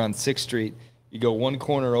corner, we're on 6th Street. You go one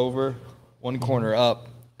corner over, one corner up.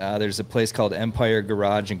 There's a place called Empire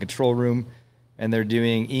Garage and Control Room, and they're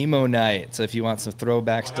doing emo night. So if you want some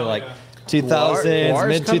throwbacks to like 2000s, Guar's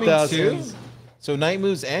mid coming 2000s. too? So Night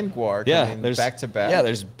Moves and Guar. Yeah, coming there's back to back. Yeah,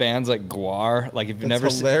 there's bands like Guar. Like if you've That's never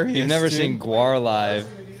hilarious, you've never dude. seen Guar live.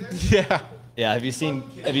 yeah. Yeah, have you seen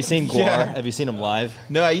Guar? Yeah. Have you seen them live?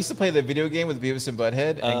 No, I used to play the video game with Beavis and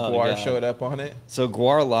Butthead, and Oh, Guar God. showed up on it. So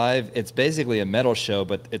Guar live, it's basically a metal show,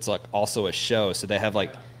 but it's like also a show. So they have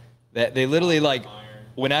like they literally like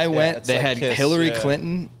when I went, it's they like had Kiss, Hillary yeah.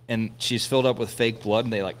 Clinton and she's filled up with fake blood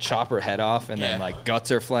and they like chop her head off and then Yeah. like guts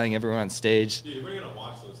are flying everywhere on stage. Dude, we're gonna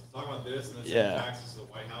watch those. Talk about this and then Yeah. send access to the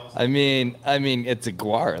White House. I mean, it's a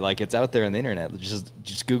Guar. Like it's out there on the internet.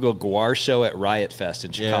 Just Google Guar show at Riot Fest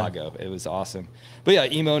in Yeah. Chicago. It was awesome. But yeah,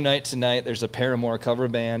 emo night tonight. There's a Paramore cover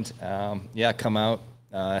band. Yeah, come out.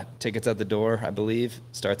 Tickets at the door, I believe.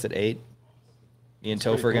 Starts at 8. Me and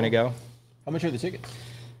Topher are gonna go. How much are the tickets?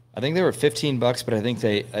 I think they were $15, but I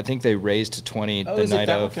think they raised to 20 Oh, the is it night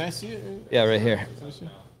that one? of. Can I see it? Yeah, right here.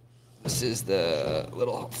 This is the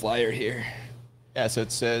little flyer here. Yeah, so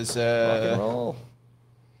it says Rock and roll.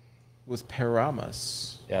 with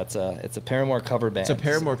Paramus. Yeah, it's a Paramore cover band. It's a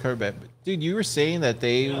Paramore cover band. Dude, you were saying that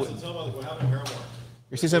they. Yeah, so tell me what happened to Paramore.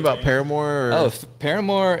 You're saying something about Paramore? Or? Oh,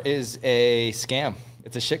 Paramore is a scam.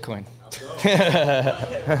 It's a shitcoin.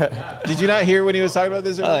 Did you not hear when he was talking about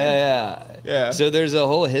this? Oh, yeah. Yeah. So there's a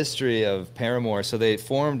whole history of Paramore. So they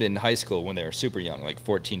formed in high school when they were super young, like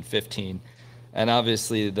 14, 15. And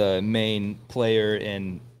obviously the main player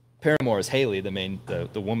in Paramore is Haley, the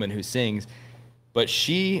woman who sings. But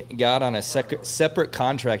she got on a separate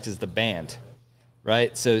contract as the band,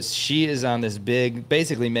 right? So she is on this big,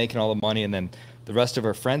 basically making all the money, and then the rest of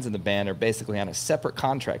her friends in the band are basically on a separate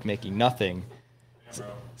contract making nothing.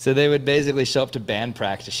 So they would basically show up to band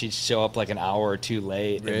practice. She'd show up like an hour or two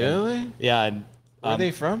late. Really? Then, yeah. And, Where are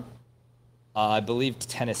they from? I believe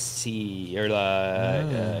Tennessee or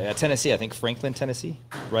Tennessee. I think Franklin, Tennessee,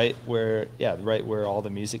 right where all the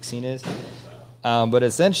music scene is. But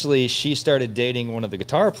essentially, she started dating one of the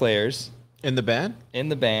guitar players In the band? in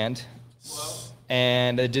the band,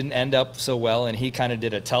 and it didn't end up so well. And he kind of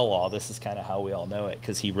did a tell-all. This is kind of how we all know it,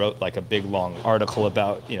 because he wrote like a big long article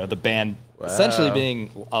about the band essentially being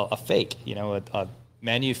a fake, a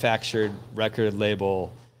manufactured record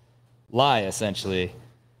label lie, essentially.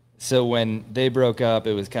 So when they broke up,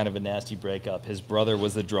 it was kind of a nasty breakup. His brother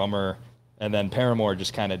was the drummer, and then Paramore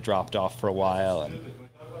just kind of dropped off for a while. And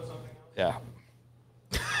yeah.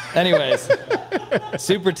 Anyways,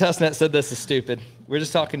 Super Testnet said this is stupid. We're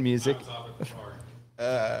just talking music.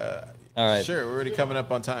 All right. Sure, we're already coming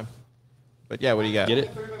up on time. But yeah, what do you got? Get it?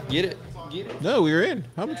 Get it? Get it? No, we were in.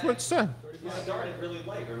 How much more time? You started really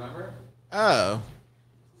late, remember? Oh.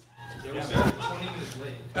 It was 20 minutes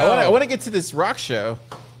late. I want to get to this rock show.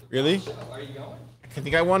 Really? Are you going? I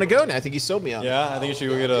think I want to go now. I think you sold me on it. Yeah, I think you should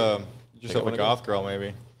go get yourself a goth girl,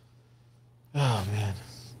 maybe. Oh, man.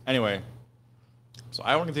 Anyway, so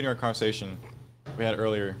I want to continue our conversation we had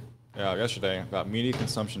earlier, yesterday, about media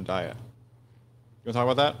consumption diet. You want to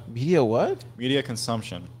talk about that? Media what? Media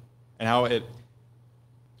consumption, and how it.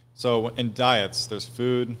 So in diets, there's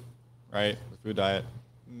food, right? The food diet.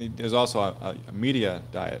 There's also a media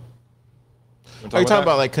diet. Are you talking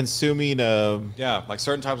about like consuming? Yeah, like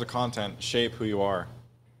certain types of content shape who you are.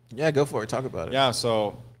 Yeah, go for it. Talk about it. Yeah,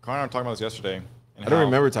 so Connor and I were talking about this yesterday. And I don't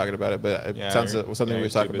remember talking about it, but it sounds like something we were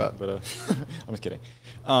talking about. But I'm just kidding.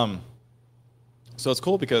 So it's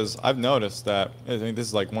cool because I've noticed that I think this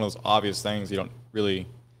is like one of those obvious things you don't really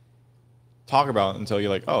talk about until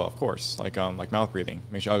you're like, oh, of course, like mouth breathing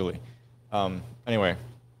makes you ugly. Anyway,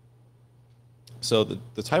 so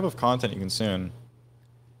the type of content you consume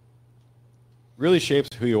really shapes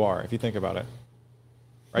who you are if you think about it,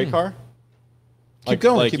 right, Car? Keep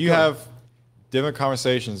going. Like keep you going. have different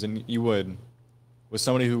conversations than you would with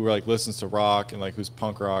somebody who like listens to rock and like who's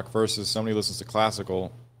punk rock versus somebody who listens to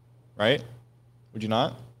classical, right? Would you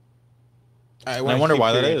not? I wonder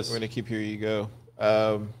why that is. We're gonna keep hearing you go.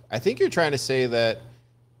 I think you're trying to say that.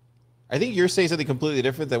 I think you're saying something completely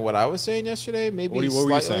different than what I was saying yesterday. Maybe What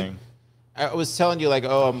were you saying? I was telling you like,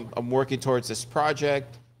 oh, I'm working towards this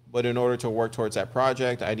project, but in order to work towards that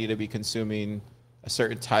project, I need to be consuming a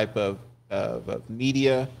certain type of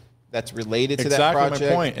media that's related to that project. Exactly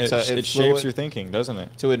my point. It shapes your thinking, doesn't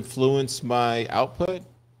it? To influence my output.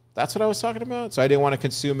 That's what I was talking about. So I didn't want to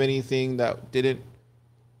consume anything that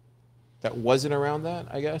wasn't around that,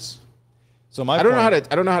 I guess. So I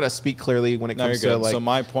don't know how to speak clearly when it comes to like so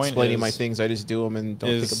my point explaining is, my things. I just do them and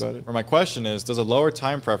don't think about it. Or my question is, does a lower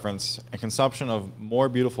time preference and consumption of more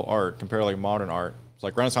beautiful art compare to like modern art? It's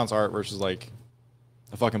like Renaissance art versus like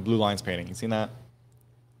a fucking Blue Lines painting. You seen that?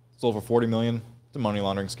 Sold for 40 million. It's a money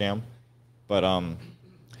laundering scam. But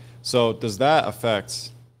so does that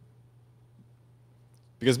affect?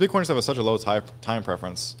 Because Bitcoiners have such a low time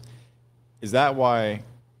preference, is that why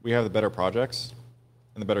we have the better projects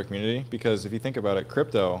and the better community? Because if you think about it,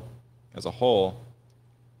 crypto as a whole,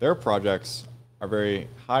 their projects are very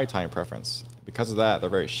high time preference. Because of that,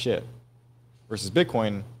 they're very shit. Versus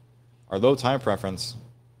Bitcoin, our low time preference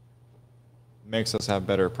makes us have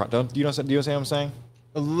better. Do you know what I'm saying?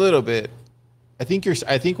 A little bit. I think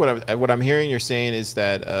what I'm hearing you're saying is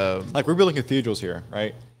that like we're building cathedrals here,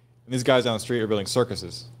 right? And these guys down the street are building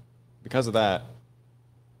circuses. Because of that,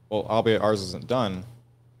 well, albeit ours isn't done,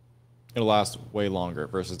 it'll last way longer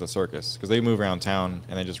versus the circus because they move around town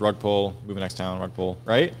and they just rug pull, move the next town, rug pull,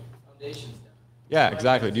 right? Foundation's down. Yeah,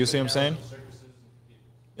 exactly. Do you see what I'm saying?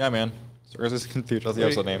 Yeah, man. Circuses and cathedrals.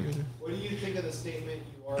 That's the episode name. What do you think of the statement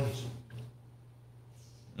you are what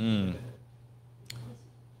you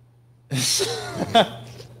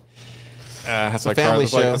That's why family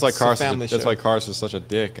show. That's why It's a Cars. family That's show. why Cars is such a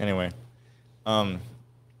dick. Anyway,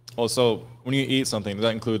 also when you eat something, does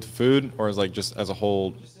that include food or is like just as a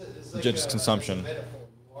whole, it's like just a consumption? metaphor.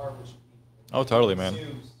 You are what you eat. Oh, totally, man.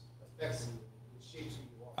 Consumes affects you. It shapes who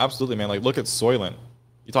you are. Absolutely, man. Like look at Soylent.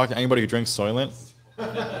 you talk to anybody who drinks Soylent,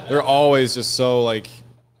 they're always just so like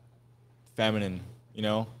feminine, you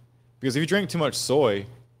know? Because if you drink too much soy,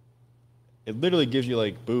 it literally gives you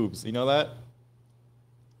like boobs. You know that?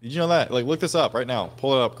 Did you know that? Like, look this up right now.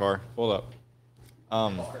 Pull it up, Car. Pull it up.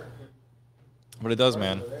 But it does,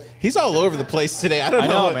 man. He's all over the place today. I don't I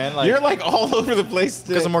know, man, like- You're like all over the place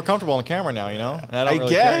today. Because I'm more comfortable on camera now, you know? And I don't I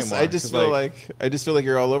really care guess. anymore, I just 'cause, feel like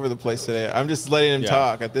you're all over the place today. I'm just letting him Yeah.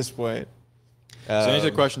 talk at this point. So to answer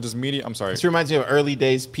your question, does media? I'm sorry. This reminds me of early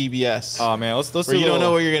days PBS. Oh man, let's where do you a don't know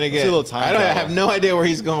little- what you're gonna let's get. do a little time I travel. have no idea where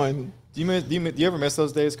he's going. Do you ever miss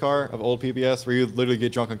those days, Car, of old PBS where you literally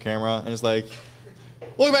get drunk on camera and it's like,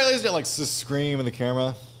 look back, ladies and gentlemen, like just scream in the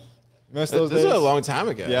camera? You miss those This days? was a long time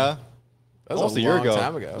ago. Yeah. That was Almost a a year long ago.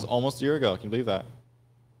 time ago. It was almost a year ago. Can you believe that?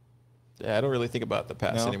 Yeah, I don't really think about the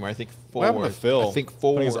past No? anymore. I think What forward. happened to Phil? I think Putting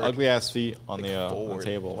forward. his ugly ass feet on Think the forward.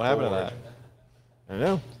 table. What happened to Forward. that? I don't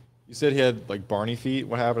know. You said he had like Barney feet.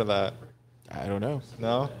 What happened to that? I don't know.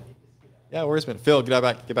 No. Yeah, where's been Phil? Get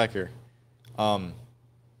back here.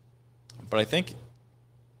 But I think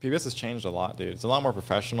PBS has changed a lot, dude. It's a lot more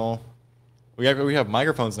professional. We have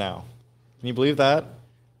microphones now. Can you believe that?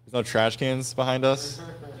 There's no trash cans behind us.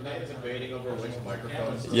 Debating over which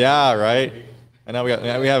microphones. Yeah, right. And now we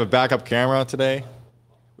have a backup camera today.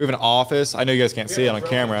 We have an office. I know you guys can't see it on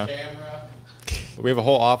camera, but we have a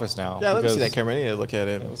whole office now. Yeah, let me see because- that camera. I need to look at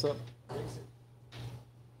it. What's up?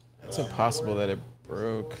 It's impossible that it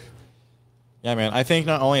broke. Yeah, man. I think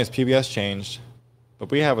not only has PBS changed, but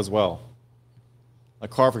we have as well. Like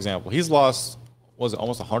Carr, for example, he's lost. What was it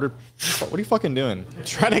almost 100? What are you fucking doing? I'm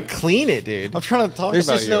trying to clean it, dude. I'm trying to talk There's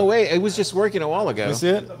about just you. no way. It was just working a while ago. Can you see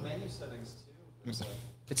it?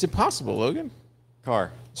 It's impossible, Logan.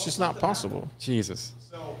 Car. It's just not possible. Jesus.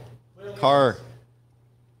 Car.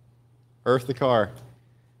 Earth the car.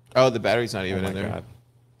 Oh, the battery's not Oh even my in there. God.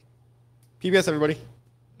 PBS, everybody. No,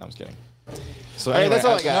 I'm just kidding. So All right, anyway, that's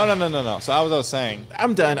all I got. No. So I was saying.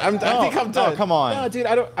 I'm done. I think I'm no, done. come on. No, dude.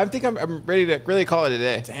 I think I'm ready to really call it a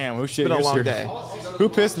day. Damn, who shit It's been a your long cereal? Who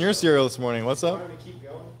pissed in your cereal this morning? What's up?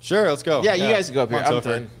 Sure, let's go. Yeah, you guys can go up Come here. on, I'm Topher.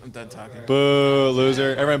 done. I'm done talking. Boo,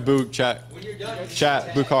 loser. Everyone boo, chat.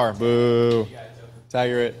 Chat, boo car. Boo.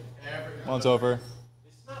 Tagger it. Come on, Topher.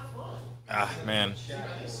 Ah, man.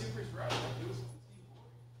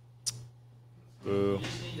 Boo.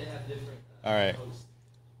 All right.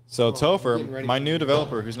 So Topher, my new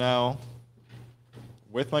developer, who's now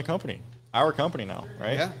with my company, our company now,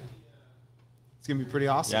 right? Yeah. It's gonna be pretty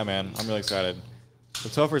awesome. Yeah, man. I'm really excited. So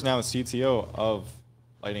Topher is now the CTO of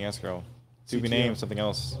Lightning Escrow. To be CTO. named something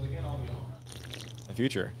else in the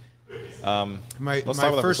future. My Let's talk about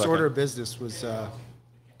that for a first second. order of business was to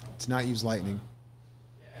not use Lightning.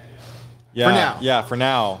 Yeah, now. Yeah, for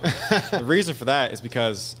now. The reason for that is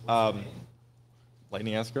because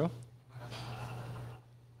Lightning Escrow.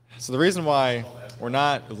 So the reason why we're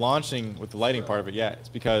not launching with the lighting part of it yet is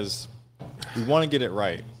because we want to get it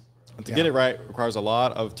right. And to get it right requires a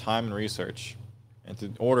lot of time and research. And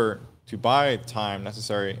to buy time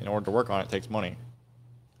necessary in order to work on it takes money.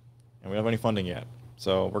 And we don't have any funding yet.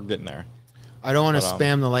 So we're getting there. I don't want to But,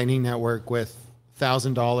 spam the Lightning Network with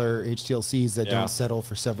 $1,000 HTLCs that Yeah. don't settle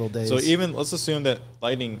for several days. So even let's assume that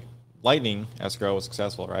Lightning Escrow was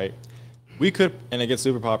successful, right? We could, and it gets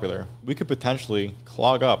super popular. We could potentially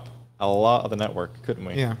clog up a lot of the network, couldn't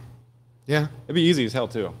we? yeah, yeah. It'd be easy as hell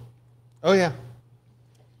too. Oh yeah.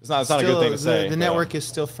 It's not a good thing to say. The but, network is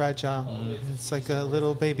still fragile. It's like a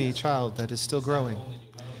little baby child that is still growing.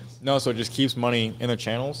 No, so it just keeps money in their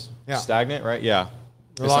channels, Yeah. stagnant, right? Yeah.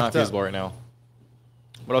 They're It's not locked up. feasible right now.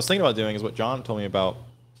 What I was thinking about doing is what John told me about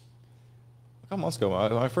a couple months ago.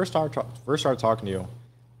 When I first started talking to you,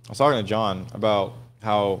 I was talking to John about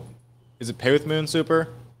how is it Pay with Moon Super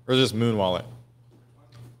or is it just Moon Wallet?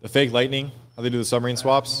 The fake Lightning, how they do the submarine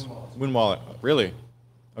swaps? Moon Wallet. Really?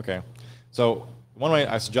 Okay. So one way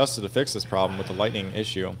I suggested to fix this problem with the Lightning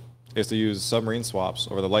issue is to use submarine swaps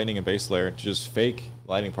over the Lightning and base layer to just fake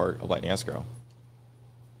the Lightning part of Lightning Escrow.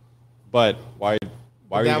 But why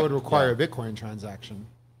That would require a Bitcoin transaction.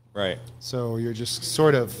 Right. So you're just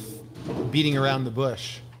sort of beating around the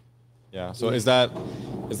bush. Yeah. So is that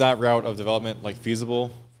route of development like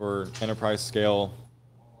feasible for enterprise scale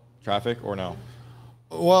traffic or no?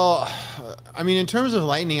 Well, I mean, in terms of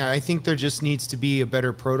Lightning, I think there just needs to be a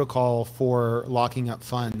better protocol for locking up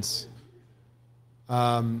funds.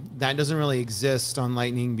 That doesn't really exist on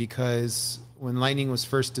Lightning because when Lightning was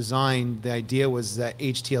first designed, the idea was that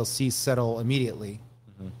HTLCs settle immediately.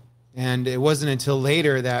 And it wasn't until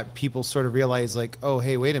later that people sort of realized, like, oh,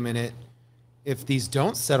 hey, wait a minute. If these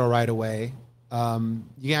don't settle right away, you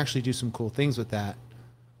can actually do some cool things with that.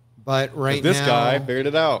 But right This now, guy figured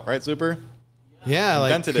it out, right, Super? Yeah,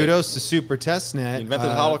 like Invented it. kudos to Super Testnet. He invented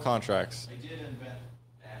HODL contracts. I did invent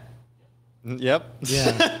that. Yep.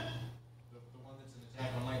 Yeah. The one that's an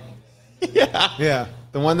attack on lightning. Yeah. Yeah,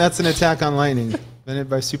 the one that's an attack on lightning, invented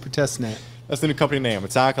by Super Testnet. That's the new company name.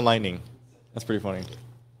 Attack on Lightning. That's pretty funny.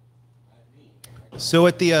 So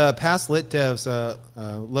at the past Lit Devs,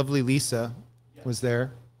 lovely Lisa was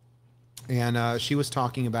there, and she was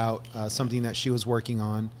talking about something that she was working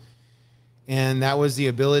on, and that was the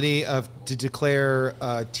ability to declare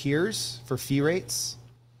tiers for fee rates.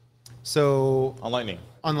 So On Lightning.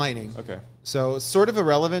 on Lightning. Okay. So it's sort of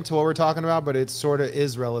irrelevant to what we're talking about, but it sort of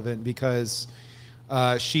is relevant because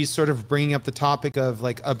she's sort of bringing up the topic of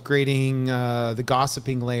like upgrading the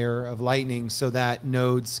gossiping layer of Lightning so that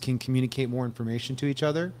nodes can communicate more information to each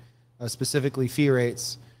other, specifically fee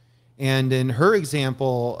rates. And in her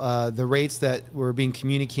example, the rates that were being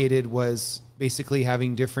communicated was basically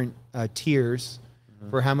having different tiers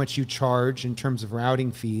for how much you charge in terms of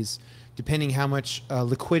routing fees, depending how much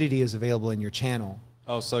liquidity is available in your channel.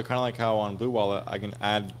 Oh, so kind of like how on Blue Wallet, I can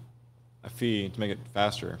add a fee to make it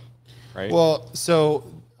faster, right? Well, so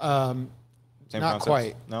Same not concept?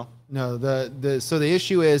 quite. No? No, so the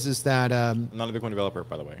issue is that I'm not a Bitcoin developer,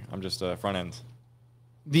 by the way. I'm just a front end.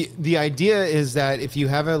 the idea is that if you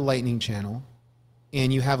have a Lightning channel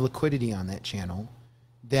and you have liquidity on that channel,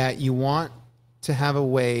 that you want to have a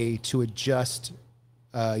way to adjust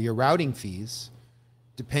your routing fees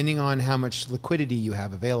depending on how much liquidity you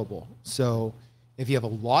have available. So if you have a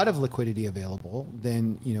lot of liquidity available,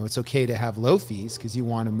 then it's okay to have low fees because you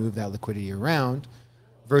want to move that liquidity around.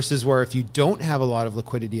 Versus where if you don't have a lot of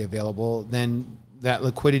liquidity available, then that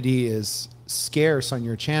liquidity is scarce on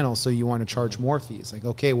your channel, so you want to charge more fees. Like,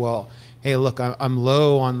 okay, well, hey, look, I'm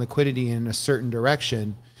low on liquidity in a certain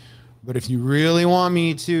direction, but if you really want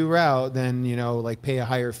me to route, then like pay a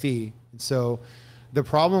higher fee. And so the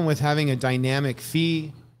problem with having a dynamic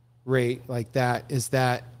fee rate like that is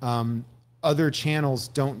that other channels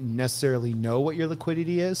don't necessarily know what your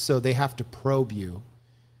liquidity is, so they have to probe you.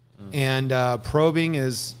 And probing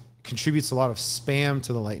contributes a lot of spam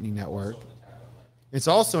to the Lightning Network. It's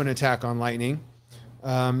also an attack on Lightning.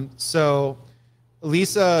 So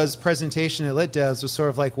Lisa's presentation at LitDevs was sort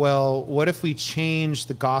of like, well, what if we change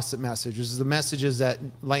the gossip messages, the messages that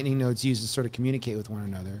Lightning nodes use to sort of communicate with one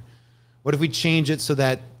another? What if we change it so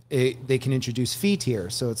that they can introduce fee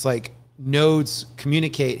tiers? So it's like nodes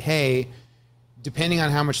communicate, hey, depending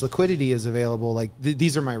on how much liquidity is available, like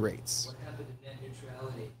these are my rates. What happened to net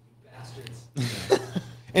neutrality, you bastards?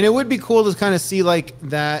 And it would be cool to kind of see like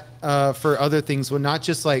that for other things, but not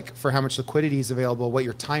just like for how much liquidity is available, what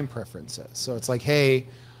your time preference is. So it's like, hey,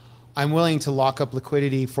 I'm willing to lock up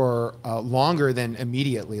liquidity for longer than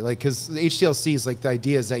immediately. Like, because the HTLC is like the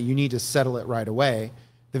idea is that you need to settle it right away.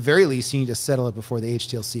 The very least, you need to settle it before the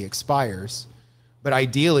HTLC expires. But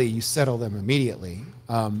ideally, you settle them immediately.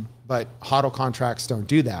 But HODL contracts don't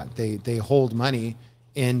do that. They hold money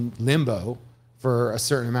in limbo for a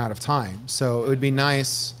certain amount of time. So it would be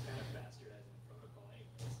nice.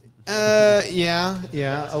 Yeah,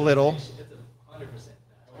 a little.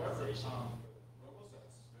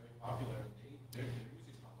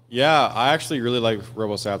 Yeah, I actually really like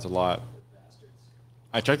RoboSats a lot.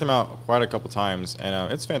 I checked them out quite a couple times,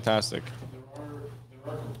 and it's fantastic.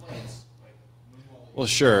 Well,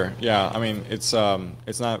 sure, yeah. I mean, it's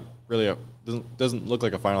not really doesn't look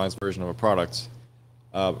like a finalized version of a product.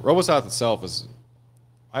 RoboSats itself is,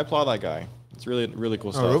 I applaud that guy. It's really, really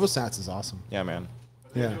cool stuff. RoboSats is awesome. Yeah, man.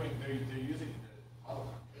 Yeah.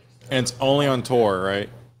 And it's only on Tor, right?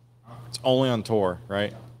 It's only on Tor,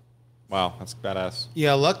 right? Wow, that's badass.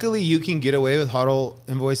 Yeah, luckily you can get away with HODL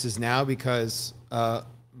invoices now because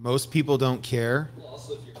most people don't care. Well,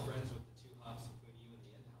 also, if you're friends with the two hops between you and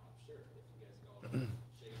the end hop, sure. If you guys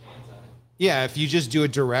go shake hands on it. Yeah, if you just do a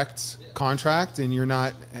direct contract and you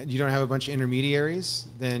don't have a bunch of intermediaries,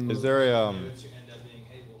 then Is there a You end up being,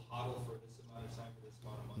 hey, we'll hodl for this amount of time for this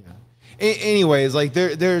amount of money. Anyways, like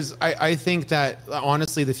I think that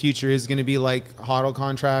honestly the future is going to be like HODL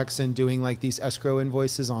contracts and doing like these escrow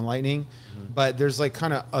invoices on Lightning, but there's like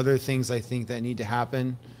kind of other things I think that need to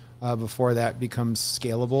happen before that becomes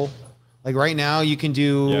scalable. Like right now you can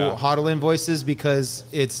do HODL invoices because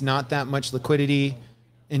it's not that much liquidity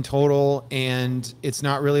in total and it's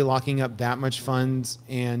not really locking up that much funds,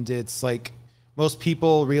 and it's like most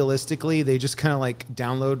people realistically they just kind of like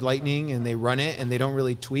download Lightning and they run it and they don't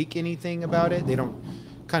really tweak anything about it. They don't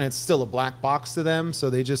it's still a black box to them, so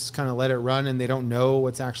they just kind of let it run and they don't know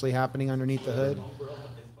what's actually happening underneath the hood.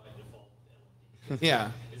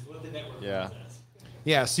 Yeah. yeah.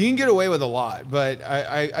 Yeah, so you can get away with a lot, but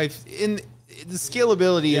the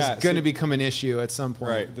scalability Yeah, is going to see- become an issue at some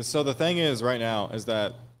point. Right. So the thing is right now is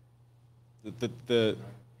that the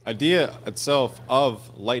idea itself of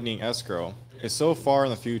Lightning escrow is so far in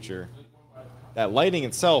the future that Lightning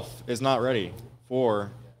itself is not ready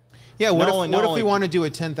for. Yeah. What Not if, only- what not if only- we want to do a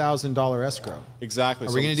 $10,000 escrow? Exactly.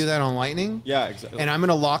 Are we going to do that on Lightning? Yeah. Exactly. And I'm going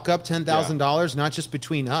to lock up $10,000, not just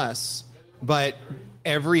between us, but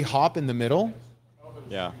every hop in the middle.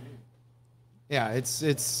 Yeah. Yeah, it's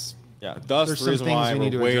Yeah. Thus There's the some reason things why we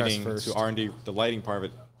need we're to address waiting first. to R&D the Lightning part of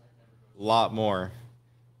it a lot more,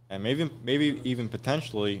 and maybe even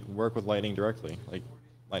potentially work with Lightning directly, like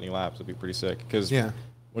Lightning Labs would be pretty sick. Because Yeah.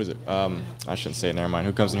 what is it? I shouldn't say it. Never mind.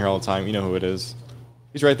 Who comes in here all the time? You know who it is.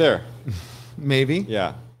 He's right there. maybe.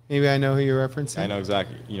 Yeah. Maybe I know who you're referencing. I know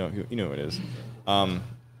exactly. You know who it is.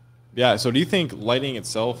 Yeah. So do you think Lightning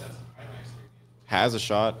itself has a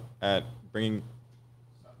shot at bringing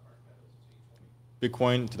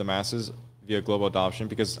Bitcoin to the masses via global adoption?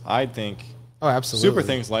 Because I think Oh, absolutely. Super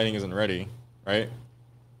thinks Lightning isn't ready, right?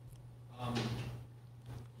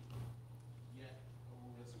 Yeah,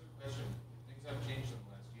 that's a good question. Things have changed in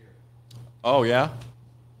the last year. Oh yeah.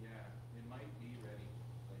 Yeah, it might be ready.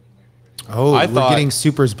 Lightning might be ready. Oh, I we're thought- getting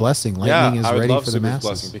Super's blessing. Lightning is I would ready love for the Super's masses.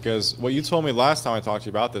 blessing, because what you told me last time I talked to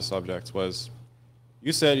you about this subject was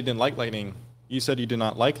you said you didn't like Lightning. You said you did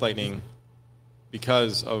not like Lightning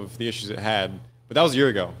because of the issues it had, but that was a year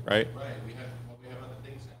ago, right? Right, we have other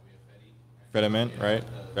things now. We have Fetty. Fedimint, right?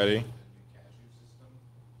 Fetty. The new cashew system.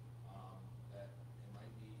 That it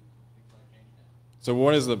might be things might change now. So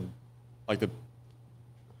what is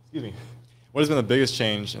excuse me, what has been the biggest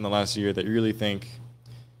change in the last year that you really think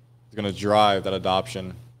is going to drive that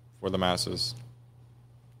adoption for the masses?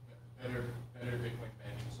 Better Bitcoin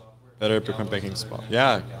banking software. Better Bitcoin banking spot.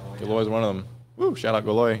 Yeah, Galoy's one of them. Woo, shout out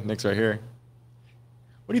Galoy. Nick's right here.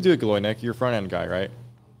 What do you do at Galoy, Nick? You're a front end guy, right?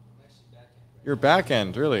 You're a back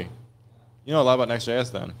end, really? You know a lot about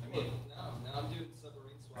Next.js then. I mean, now I'm doing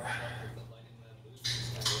submarine swap stuff with the Lightning Lab Boost.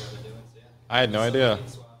 That's kind of what I've been doing, so yeah. I had no idea. Submarine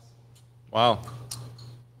swaps.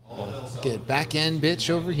 Wow. Get back end bitch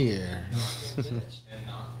over here.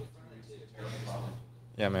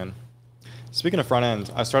 Yeah, man. Speaking of front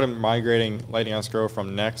end, I started migrating Lightning escrow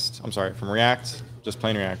from React, just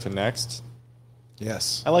plain React, to Next.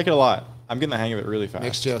 Yes. I like it a lot. I'm getting the hang of it really fast.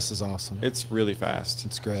 Next.js is awesome. It's really fast.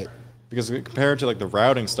 It's great. Because compared to like the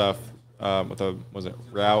routing stuff, with the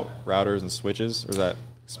routers and switches, or is that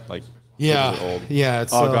like switches are old? Yeah,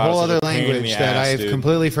 it's Oh, a God, whole it's such other a pain in the language that ass, I've dude.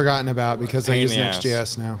 completely forgotten about because I Pain in use the ass.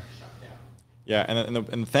 Next.js now. Yeah, and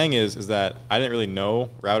the thing is that I didn't really know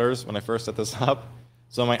routers when I first set this up.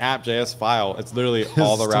 So my app.js file, it's literally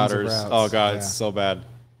all the Tons of routers. routes, Oh god, yeah. it's so bad.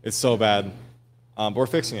 It's so bad. But we're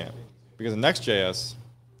fixing it because in Next.js,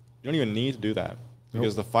 you don't even need to do that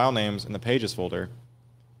because the file names in the pages folder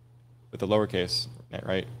with the lowercase,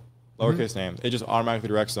 right? Lowercase names, it just automatically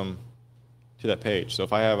directs them to that page. So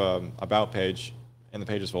if I have a about page in the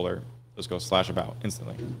pages folder, just go /about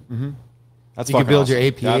instantly. Mm-hmm. That's You can fucking build awesome. your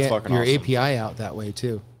API, That's fucking your awesome. API out that way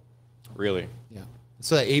too. Really? Yeah.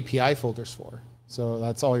 That's what that API folder's for. So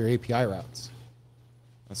that's all your API routes.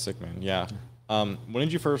 That's sick, man. Yeah. When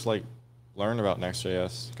did you first learn about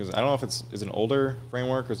Next.js? Because I don't know if is it an older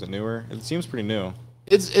framework or is it newer? It seems pretty new.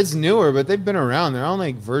 It's newer, but they've been around. They're on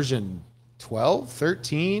like version 12,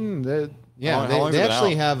 13. How Yeah, long they has it been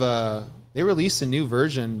actually out? have they release a new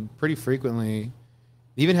version pretty frequently.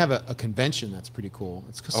 They even have a convention that's pretty cool.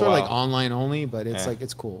 It's sort of like wow. online only, but it's Yeah.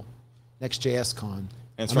 it's cool. Next.js Con.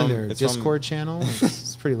 And it's I'm in from- their it's from- Discord channel.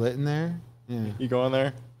 It's pretty lit in there. Yeah. You go in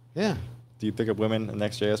there? Yeah. Do you pick up women in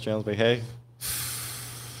Next.js channels? Like, hey,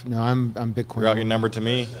 No, I'm Bitcoin. route your number to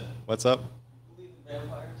me. What's up?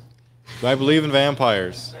 Do I believe in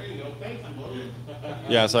vampires?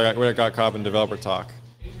 Yeah, so we got caught up in developer talk.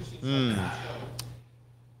 Are you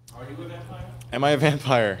a vampire? Am I a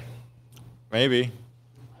vampire? Maybe.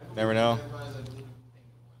 Never know.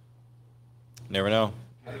 Never know.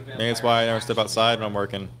 Maybe that's why I never step outside when I'm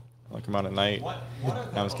working. I come out at night. What are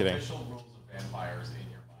the No, I'm just kidding. official rules of vampires in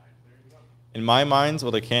your mind? In my mind,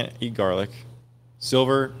 well, they can't eat garlic.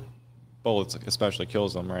 Silver bullets especially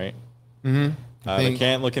kills them, right? Mm-hmm. They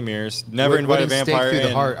can't look in mirrors. Never invite a vampire through in.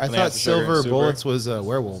 the heart. I when they have thought sugar and silver super. bullets was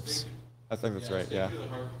werewolves. I think that's right. Yeah.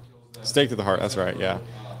 Stake through the heart. That's right. Yeah.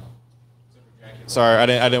 Sorry, I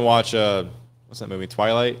didn't watch what's that movie?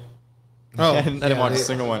 Twilight. Oh, I didn't watch a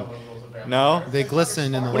single one. No. They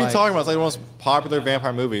glisten in the What are you light. talking about? It's like one of the most popular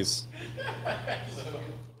vampire movies.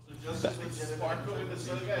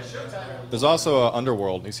 There's also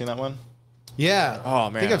Underworld. You seen that one? Yeah. Oh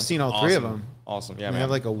man. I think I've seen all three of Awesome. them. Awesome. Yeah, They man. have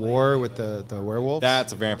like a war with the werewolves.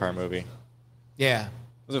 That's a vampire movie. Yeah.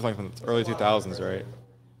 Those are like from the early 2000s, right?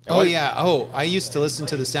 Oh yeah. Oh, I used to listen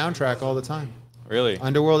to the soundtrack all the time. Really?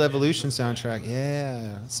 Underworld Evolution soundtrack.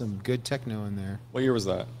 Yeah, some good techno in there. What year was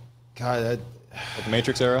that? God, that Like the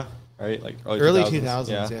Matrix era, right? Like early 2000s?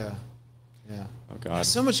 2000s. Yeah. Yeah. Oh god. There's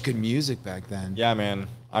so much good music back then. Yeah, man.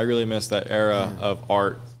 I really miss that era of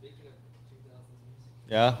art.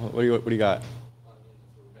 Yeah. What do you got?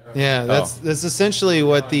 Yeah, that's essentially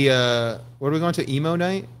what the what are we going to, emo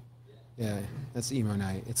night? Yeah, that's emo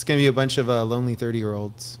night. It's gonna be a bunch of lonely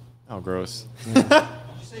 30-year-olds. Oh, gross. Yeah.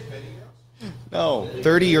 No.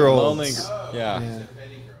 30-year-olds. Lonely. Yeah.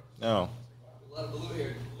 No.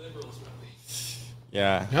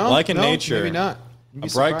 Yeah. No, Like in no, nature, maybe not. You'd a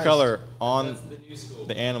be bright surprised. color on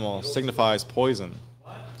the animal signifies poison.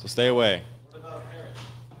 So stay away.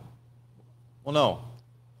 Well, no.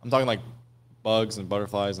 I'm talking like bugs and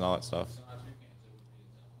butterflies and all that stuff.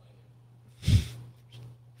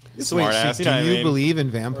 So Smart wait, ass, so you know do what I you mean? believe in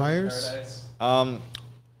vampires?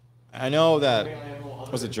 I know that,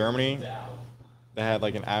 was it Germany that had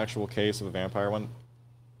like an actual case of a vampire one?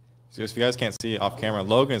 So if you guys can't see off camera,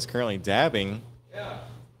 Logan is currently dabbing.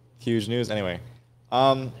 Huge news. Anyway,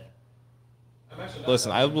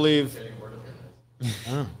 listen, I believe.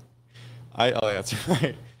 Oh. Oh, that's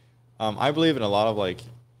right. I believe in a lot of like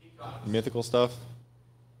mythical stuff,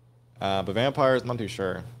 but vampires, I'm not too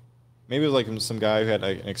sure. Maybe it was like some guy who had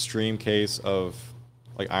like, an extreme case of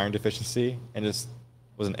like iron deficiency and just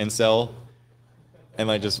was an incel and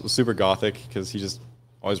like just was super gothic because he just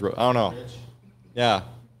always wrote. I don't know. Yeah,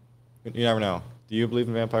 you never know. Do you believe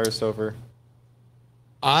in vampires, Stouffer?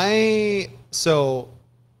 So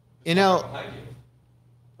in L.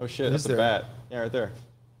 Oh shit, What that's is a there? bat. Yeah, right there.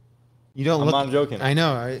 You don't I'm look. not joking. I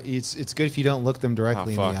know. It's good if you don't look them Oh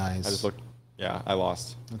directly in fuck! the eyes. I just looked. Yeah, I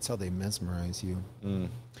lost. That's how they mesmerize you. Mm.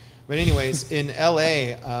 But anyways, in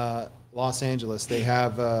L.A., Los Angeles, they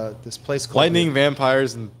have this place called Lightning,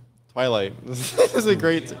 vampires, and Twilight. This is a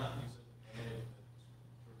great.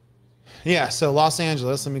 Yeah, so Los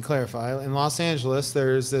Angeles, let me clarify. In Los Angeles,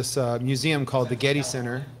 there's this museum called the Getty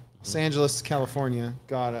Center. Los Angeles, California.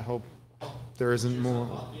 God, I hope there isn't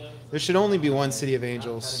more. There should only be one City of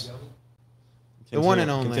Angels. The one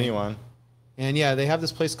and only. Continue on. And yeah, they have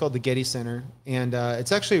this place called the Getty Center. And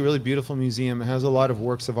it's actually a really beautiful museum. It has a lot of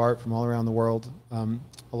works of art from all around the world. A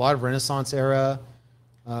lot of Renaissance era.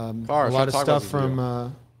 A lot of stuff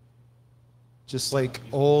from just like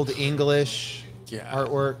old English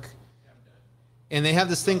artwork. And they have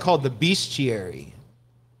this thing called the bestiary.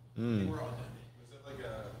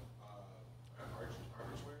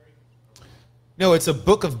 No, it's a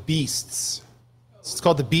book of beasts. It's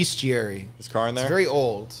called the bestiary. Is Car in there? It's very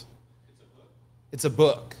old. It's a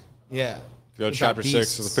book. Yeah. Go to It's got chapter 6.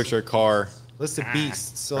 beasts. There's a picture of Car. List of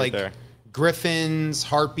beasts. So right like there. griffins,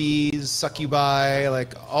 harpies, succubi,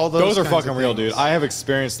 like all those. Those are kinds of fucking real, dude. things. I have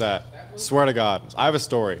experienced that. Swear to God. I have a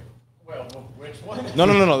story.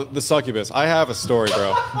 No. The succubus. I have a story,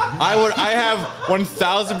 bro. I have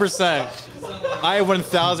 1,000%. I have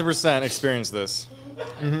 1,000% experienced this.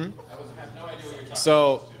 Mm-hmm.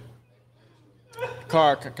 So,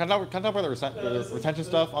 Car, can I talk about the retention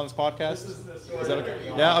stuff on this podcast? Is that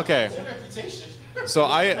okay? Yeah. Okay. So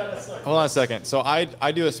hold on a second. So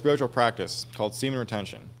I do a spiritual practice called semen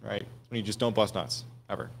retention, right? When you just don't bust nuts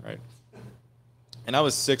ever, right? And I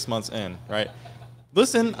was 6 months in, right?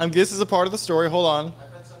 Listen, this is a part of the story. Hold on.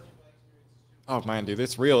 Oh man, dude,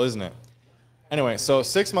 it's real, isn't it? Anyway, so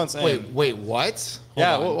 6 months in. Wait, what?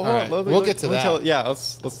 Yeah, Hold on. well, All right. We'll get to that. Yeah,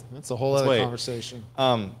 let's. That's a whole let's other wait. conversation.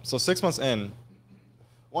 So 6 months in,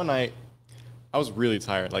 one night, I was really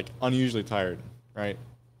tired, like unusually tired, right?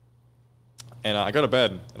 And I go to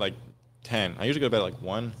bed at like 10. I usually go to bed at like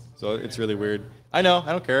 1, so it's really weird. I know,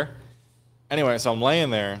 I don't care. Anyway, so I'm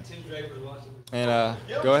laying there, and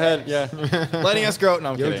go ahead, yeah, letting us grow.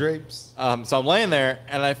 No, I'm kidding. Drapes. So I'm laying there,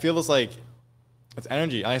 and I feel this like, it's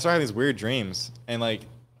energy. And I start having these weird dreams, and like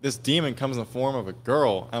this demon comes in the form of a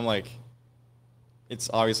girl. I'm like, it's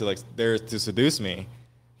obviously like there to seduce me.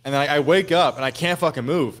 And then I wake up and I can't fucking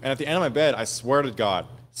move. And at the end of my bed, I swear to God,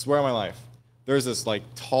 swear on my life, there's this like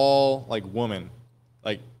tall like woman,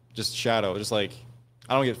 like just shadow, just like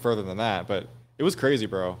I don't get further than that, but it was crazy,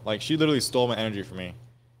 bro. Like she literally stole my energy from me.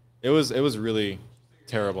 It was really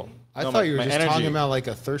terrible. I No, thought you were my just energy. talking about like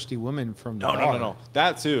a thirsty woman from the bar. No.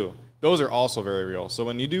 That too. Those are also very real. So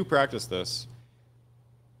when you do practice this,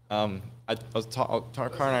 I was talking.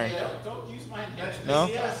 Don't use my head. No?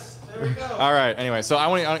 Yes, there we go. All right. Anyway, so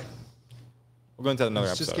we'll go into another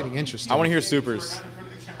It's just episode. getting interesting. I want to hear Super's.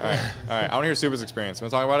 All right. I want to hear Super's experience. Want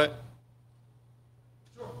to talk about it?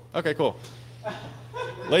 Okay, cool.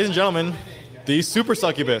 Ladies and gentlemen, the Super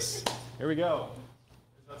Succubus. Here we go.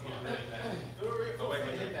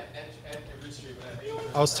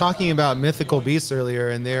 I was talking about mythical beasts earlier,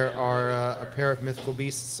 and there are a pair of mythical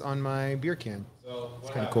beasts on my beer can. It's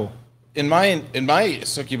kind of cool. In my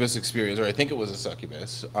succubus experience, or I think it was a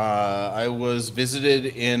succubus, I was visited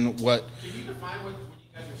in what. Can you define what you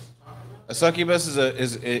guys are talking about? A succubus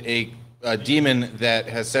is a demon that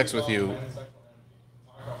has sex with you.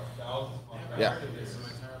 Yeah.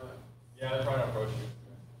 Yeah, they're probably not approaching you.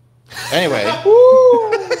 Anyway,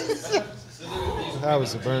 That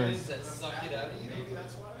was a burn. That suck it out of you.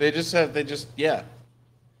 yeah.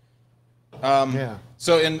 Yeah.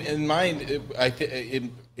 So in mine, I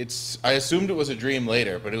assumed it was a dream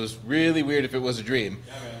later, but it was really weird if it was a dream.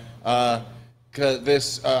 Cause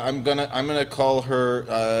this, I'm gonna call her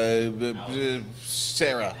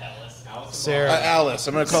Sarah. Sarah. Alice.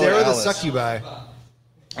 I'm gonna call Sarah her the Alice. succubi.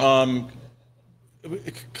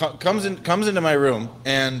 Comes into my room,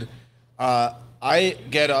 and I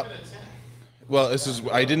get up. Well,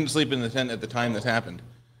 I didn't sleep in the tent at the time this happened,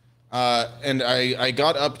 and I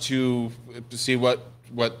got up to see what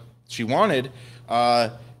she wanted,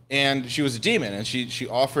 and she was a demon, and she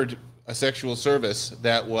offered a sexual service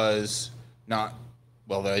that was not,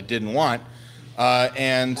 well, that I didn't want,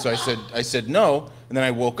 and so I said no, and then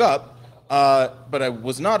I woke up, but I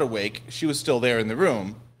was not awake. She was still there in the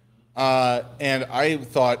room, and I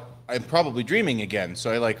thought I'm probably dreaming again.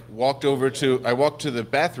 So I walked to the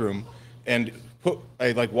bathroom and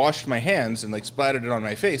I washed my hands and splattered it on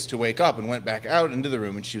my face to wake up, and went back out into the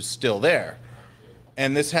room, and she was still there.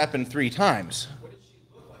 And this happened 3 times. What did she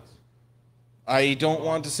look like? I don't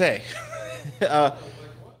want to say. I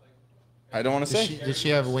don't want to say. Did she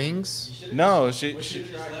have wings? No, she Just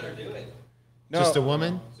let her do it. no. Just a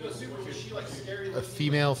woman? So was she like scary? A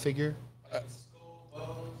female figure? Skull,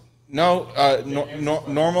 bones? No,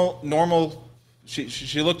 normal.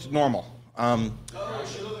 She looked normal. Oh,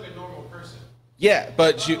 she looked like a normal person. Yeah,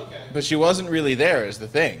 but she wasn't really there. Is the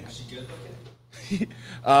thing. She good looking?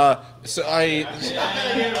 So I.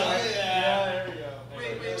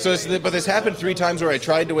 But this happened 3 times where I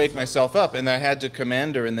tried to wake myself up, and I had to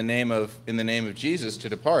command her in the name of Jesus to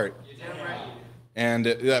depart. And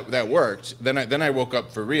that worked. Then I woke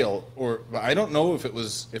up for real, or I don't know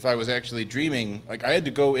if I was actually dreaming. I had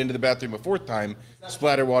to go into the bathroom a 4th time,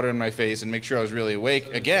 splatter water in my face, and make sure I was really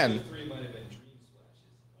awake again.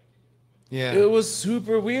 Yeah. It was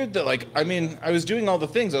super weird that I was doing all the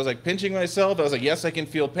things. I was pinching myself. I was yes, I can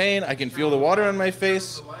feel pain. I can feel the water on my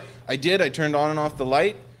face. I did. I turned on and off the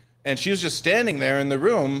light, and she was just standing there in the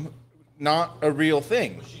room, not a real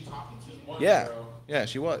thing. Was she talking to you? Yeah,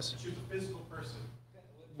 she was. She was a physical person.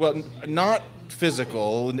 Well, not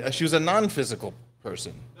physical. She was a non-physical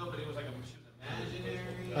person. No, but it was she was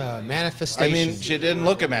imaginary. Manifestation. I mean, she didn't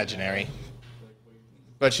look imaginary,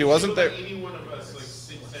 but she wasn't there. Any one of us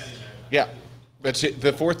standing there. Yeah, but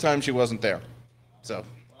the 4th time she wasn't there. So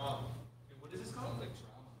Wow. What is this called?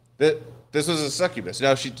 this was a succubus.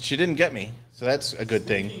 Now she didn't get me, so that's a good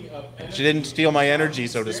thing. She didn't steal my energy,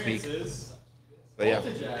 so to speak. But yeah.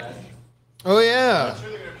 Oh, yeah. I'm sure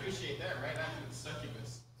they're gonna appreciate that right after the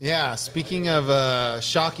succubus. Yeah. Speaking of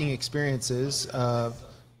shocking experiences,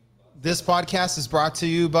 this podcast is brought to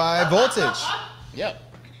you by Voltage. Yep.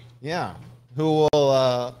 Yeah. Who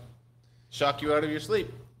will, Shock you out of your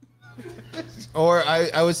sleep. or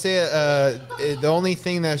I would say the only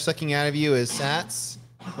thing they're sucking out of you is sats.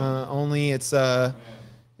 Only it's a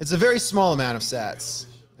very small amount of sats,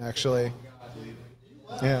 actually.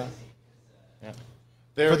 Yeah.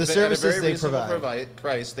 For the services they provide.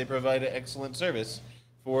 Price, they provide an excellent service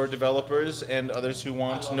for developers and others who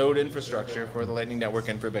want node infrastructure for the Lightning Network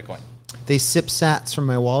and for Bitcoin. They sip sats from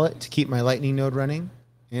my wallet to keep my Lightning node running,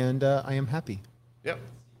 and I am happy. Yep.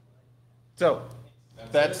 So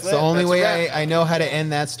that's It's the only That's a way wrap. I know how to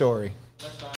end that story.